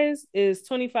prize is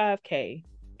 $25,000.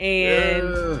 And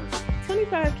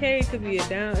 $25,000 could be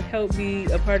help be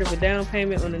a part of a down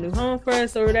payment on a new home for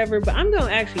us or whatever. But I'm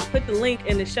gonna actually put the link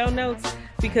in the show notes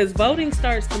because voting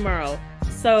starts tomorrow.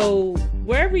 So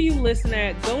wherever you listen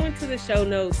at, go into the show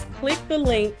notes, click the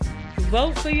link,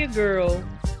 vote for your girl.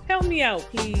 Help me out,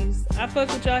 please. I fuck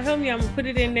with y'all. Help me. I'm gonna put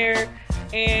it in there.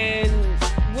 And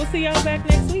we'll see y'all back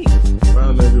next week.